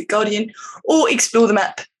anthropomorphic guardian, or explore the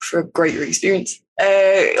map for a greater experience.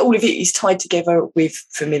 All of it is tied together with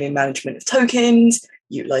familiar management of tokens,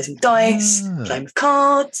 utilising dice, playing with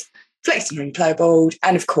cards, flexing your player board,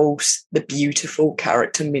 and of course the beautiful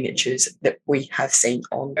character miniatures that we have seen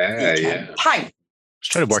on the campaign. I was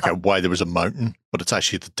trying to work out why there was a mountain, but it's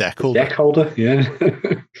actually the deck holder. Deck holder, yeah.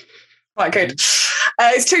 Quite good.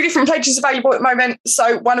 It's 2 different pledges available at the moment.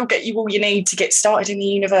 So one will get you all you need to get started in the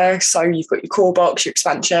universe. So you've got your core box, your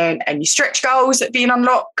expansion, and your stretch goals that are being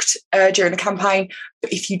unlocked during the campaign.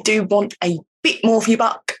 But if you do want a bit more for your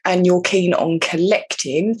buck and you're keen on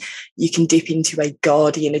collecting, you can dip into a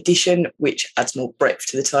Guardian edition, which adds more breadth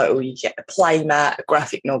to the title. You get a playmat, a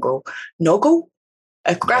graphic novel.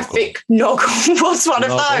 A graphic novel. What's one of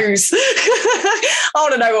those? I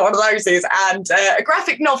want to know what one of those is. And a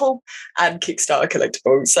graphic novel and Kickstarter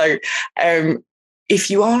collectible. So if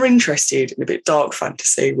you are interested in a bit dark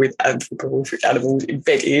fantasy with anthropomorphic animals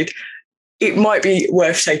embedded, it might be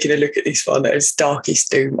worth taking a look at this one as Darkest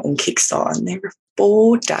Doom on Kickstarter. And there are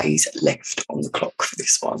 4 days left on the clock for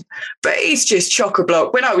this one. But it's just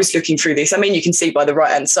chock-a-block. When I was looking through this, I mean, you can see by the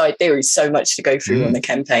right-hand side, there is so much to go through on the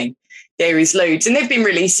campaign. There is loads. And they've been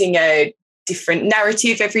releasing a different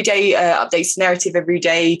narrative every day, updates narrative every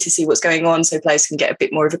day to see what's going on so players can get a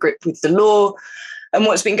bit more of a grip with the lore and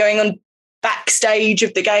what's been going on backstage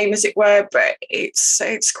of the game, as it were. But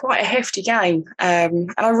it's quite a hefty game.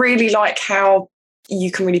 And I really like how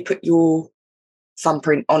you can really put your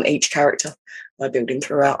thumbprint on each character by building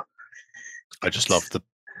throughout. I just love the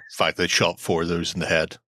fact they shot 4 of those in the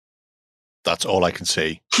head. That's all I can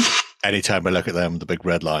see. Anytime I look at them, the big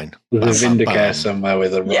red line. With a Vindicare somewhere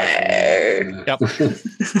with a rifle. Yeah. Yep.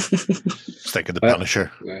 Just think of the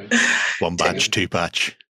Punisher. Yeah. 1 batch, 2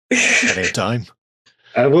 batch. Any time.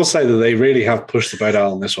 I will say that they really have pushed the boat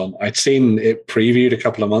out on this one. I'd seen it previewed a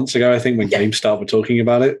couple of months ago, I think, when GameStop were talking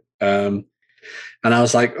about it. And I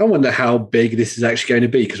was like, I wonder how big this is actually going to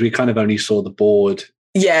be, because we kind of only saw the board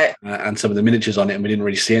and some of the miniatures on it, and we didn't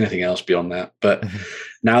really see anything else beyond that. But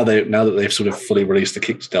now that they've sort of fully released the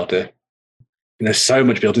Kickstarter, there's so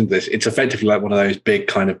much built into this. It's effectively like one of those big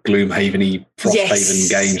kind of Gloomhaven-y, Frosthaven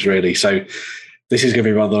games, really. So this is going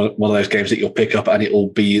to be one of those games that you'll pick up, and it will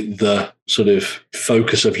be the sort of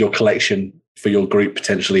focus of your collection for your group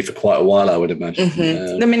potentially for quite a while, I would imagine.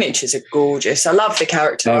 The miniatures are gorgeous. I love the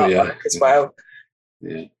character artwork as well.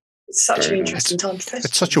 Yeah, it's such an interesting time to festival.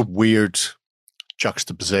 It's such a weird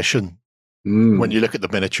juxtaposition when you look at the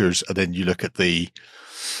miniatures and then you look at the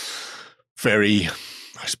very,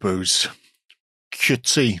 I suppose,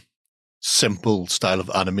 cutesy, simple style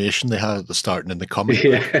of animation they had at the start and in the comic.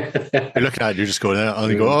 You're looking at it, you're just going out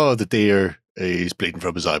and you go, oh, the deer, he's bleeding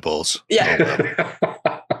from his eyeballs. Yeah.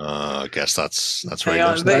 I guess that's right.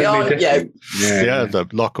 Yeah, a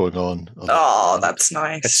lot going on. Oh, that's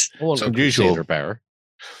nice. It's unusual. Bearer.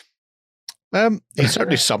 He's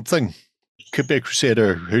certainly something. Could be a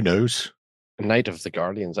Crusader. Who knows? Knight of the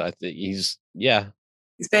Guardians. I think he's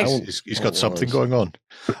big. He's got something going on.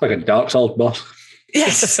 Like a Dark Souls boss.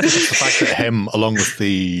 Yes. The fact that him, along with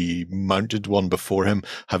the mounted one before him,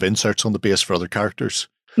 have inserts on the base for other characters.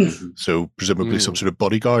 So presumably some sort of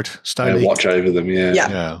bodyguard style. Watch over them,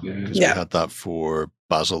 Yeah. Because we had that for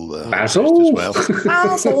Basil. Basil? As well.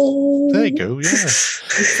 Basil. There you go, yeah.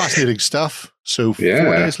 Fascinating stuff. So 4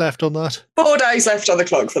 days left on that. 4 days left on the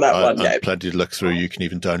clock for that one, and plenty to look through. You can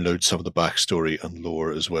even download some of the backstory and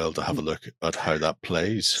lore as well to have a look at how that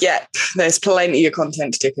plays. Yeah, there's plenty of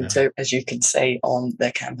content to dip into, as you can see on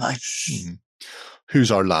the campaign.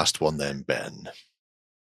 Who's our last one then, Ben?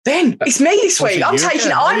 Ben, it's me this week. I'm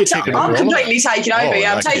completely taking over.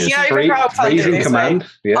 I'm taking over crowdfunding this command.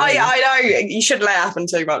 week. I know. You shouldn't let it happen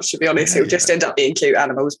too much, to be honest. It'll just end up being cute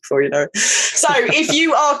animals before you know it. So if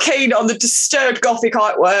you are keen on the disturbed gothic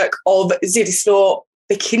artwork of Zdzislaw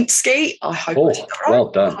Bekinski, I hope I did that right. Well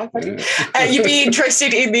done. You'd be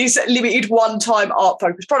interested in this limited one-time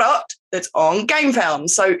art-focused product that's on GameFound.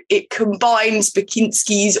 So it combines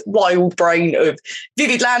Bekinski's wild brain of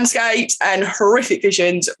vivid landscapes and horrific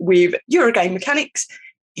visions with Eurogame mechanics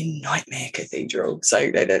in Nightmare Cathedral. So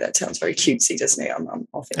that sounds very cutesy, doesn't it?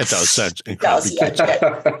 It does sound incredibly cute. So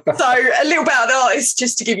a little bit about the artist,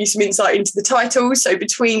 just to give you some insight into the title. So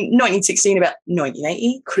between 1916 and about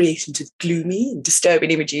 1980, creations of gloomy and disturbing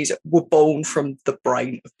images were born from the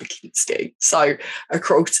brain of Bekinski. So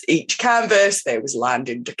across each canvas, there was land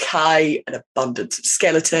in decay, an abundance of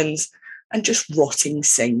skeletons, and just rotting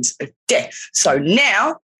scenes of death. So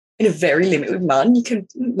now, in a very limited run, you can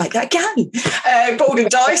make that game. Board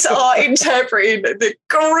and Dice are interpreting the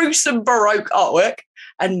gruesome Baroque artwork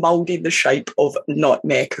and moulding the shape of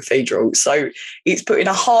Nightmare Cathedral. So it's putting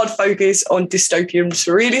a hard focus on dystopian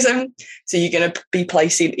surrealism. So you're going to be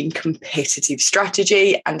placing in competitive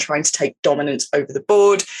strategy and trying to take dominance over the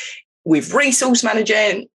board with resource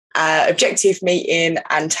management, objective meeting,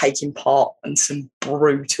 and taking part in some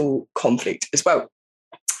brutal conflict as well.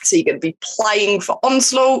 So you're going to be playing for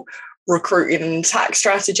onslaught, recruiting and attack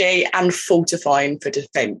strategy, and fortifying for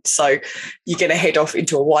defence. So you're going to head off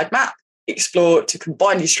into a wide map, explore to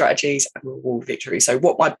combine your strategies and reward victory. So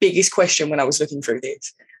what my biggest question when I was looking through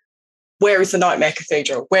this, where is the Nightmare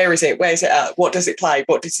Cathedral? Where is it? Where's it at? What does it play?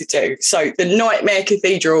 What does it do? So the Nightmare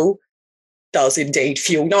Cathedral does indeed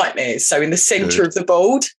fuel nightmares. So in the centre of the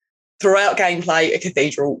board, throughout gameplay, a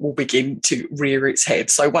cathedral will begin to rear its head.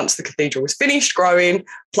 So once the cathedral is finished growing,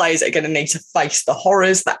 players are going to need to face the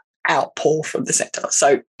horrors that outpour from the centre.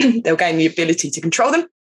 So they'll gain the ability to control them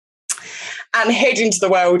and head into the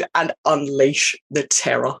world and unleash the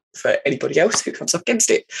terror for anybody else who comes up against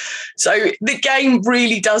it. So the game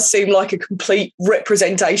really does seem like a complete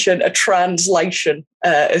representation, a translation,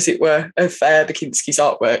 as it were, of Bakinski's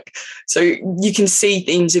artwork. So you can see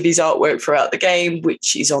themes of his artwork throughout the game,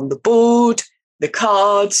 which is on the board, the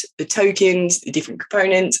cards, the tokens, the different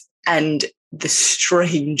components, and the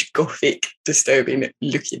strange, gothic, disturbing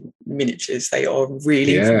looking miniatures. They are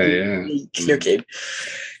really unique looking.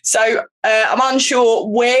 So I'm unsure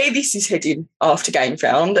where this is heading after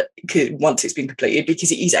GameFound once it's been completed,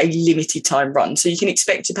 because it is a limited time run. So you can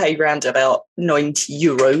expect to pay around about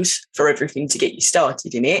 €90 for everything to get you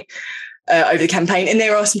started in it over the campaign. And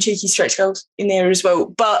there are some cheeky stretch goals in there as well.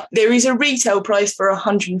 But there is a retail price for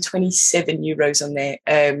 €127 on there.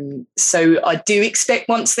 So I do expect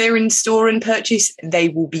once they're in store and purchase, they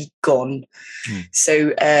will be gone.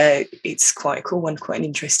 So it's quite a cool one, quite an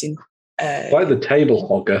interesting. Quite the table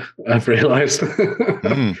hogger, I've realised.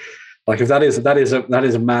 Like if that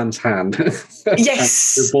is a man's hand.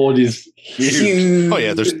 Yes, the board is huge. Oh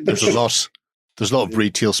yeah, there's a lot of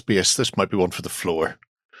retail space. This might be one for the floor.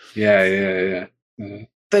 Yeah.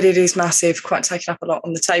 But it is massive, quite taking up a lot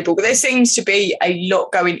on the table. But there seems to be a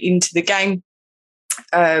lot going into the game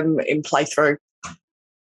in playthrough.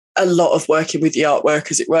 A lot of working with the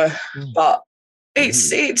artwork, as it were. But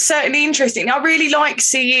it's certainly interesting. I really like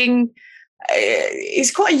seeing. It's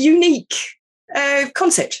quite a unique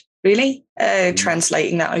concept, really,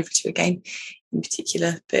 translating that over to a game in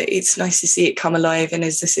particular. But it's nice to see it come alive. And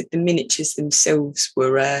as I said, the miniatures themselves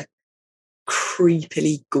were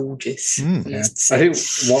creepily gorgeous. I think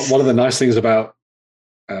one of the nice things about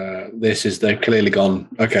this is they've clearly gone,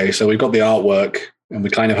 okay, so we've got the artwork and we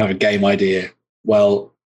kind of have a game idea. Well,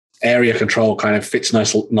 area control kind of fits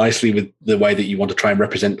nicely with the way that you want to try and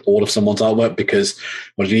represent all of someone's artwork, because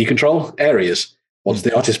what do you control? Areas. What does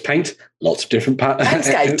the artist paint? Lots of different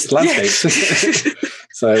landscapes.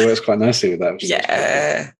 So it works quite nicely with that.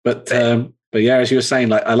 Yeah. But yeah, as you were saying,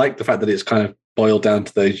 like I like the fact that it's kind of boiled down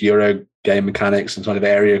to those Euro game mechanics and sort of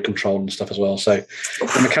area control and stuff as well. So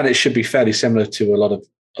the mechanics should be fairly similar to a lot of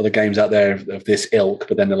other games out there of this ilk,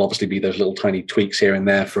 but then there'll obviously be those little tiny tweaks here and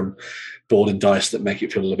there from board and dice that make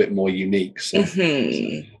it feel a little bit more unique. So,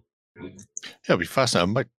 yeah, it'll be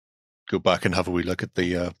fascinating. I might go back and have a wee look at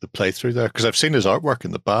the playthrough there, because I've seen his artwork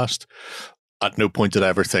in the past. At no point did I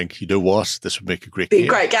ever think, you know what, this would make a great game.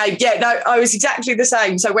 Great game. Yeah, no, I was exactly the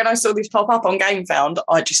same. So when I saw this pop up on GameFound,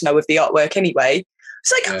 I just know of the artwork anyway.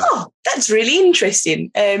 It's like, oh, that's really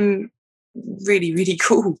interesting. Really, really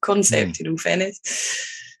cool concept in all fairness.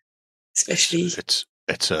 Especially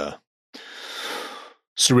it's a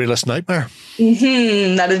surrealist nightmare.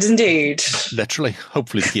 That is indeed. Literally.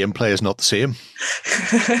 Hopefully the gameplay is not the same.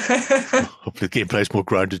 Hopefully the gameplay is more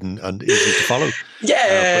grounded and easy to follow.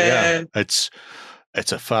 Yeah. It's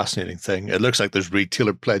a fascinating thing. It looks like there's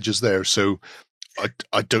retailer pledges there, so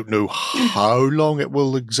I don't know how long it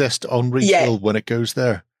will exist on retail when it goes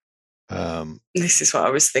there. This is what I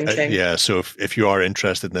was thinking. So if you are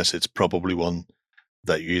interested in this, it's probably one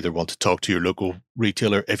that you either want to talk to your local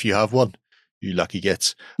retailer if you have one, you lucky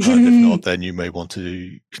gits, and if not, then you may want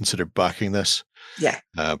to consider backing this. Yeah.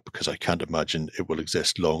 Because I can't imagine it will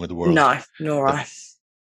exist long in the world. No, nor I.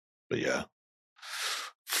 But yeah,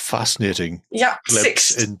 fascinating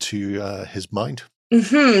glimpse into his mind.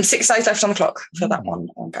 6 days left on the clock for that one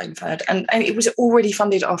on GameFound, and it was already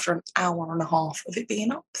funded after an hour and a half of it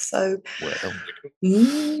being up. So, well,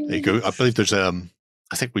 there you go. I believe there's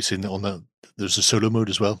I think we've seen on the. There's a solo mode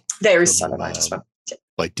as well. There is solo mode as well.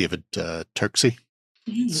 By David Turksey.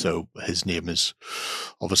 So his name is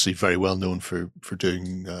obviously very well known for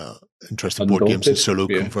doing interesting board games and solo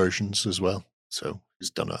conversions as well. So he's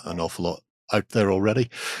done an awful lot out there already.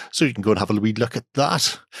 So you can go and have a wee look at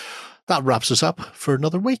that. that wraps us up for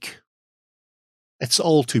another week. It's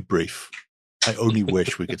all too brief. I only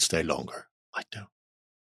wish we could stay longer. I do. You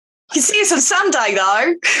can see us on Sunday,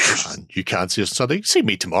 though. And you can't see us on Sunday. See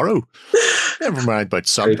me tomorrow. Never mind about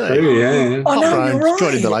Sunday. Yeah. Oh, no, you're right.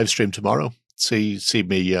 Join in the live stream tomorrow. See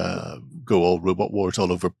me go all Robot Wars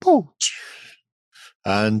all over. Boom.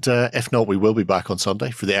 And if not, we will be back on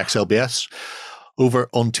Sunday for the XLBS over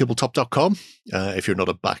on tabletop.com. If you're not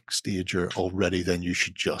a backstager already, then you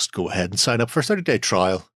should just go ahead and sign up for a 30-day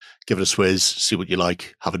trial. Give it a swizz, see what you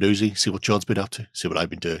like, have a nosy, see what John's been up to, see what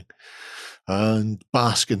I've been doing, and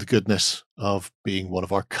bask in the goodness of being one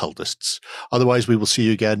of our cultists. Otherwise, we will see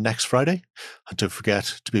you again next Friday. And don't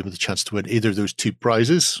forget to be with the chance to win either of those 2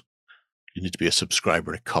 prizes. You need to be a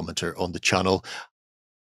subscriber and a commenter on the channel.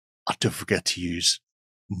 And don't forget to use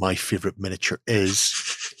my favorite miniature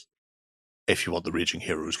is if you want the Raging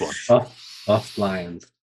Heroes one. Buff Lions.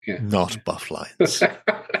 Yeah. Not Buff Lions.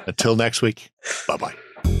 Until next week, bye-bye.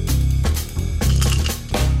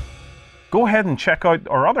 Go ahead and check out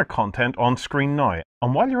our other content on screen now.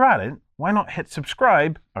 And while you're at it, why not hit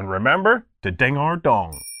subscribe and remember to ding our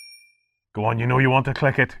dong. Go on, you know you want to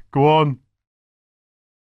click it. Go on.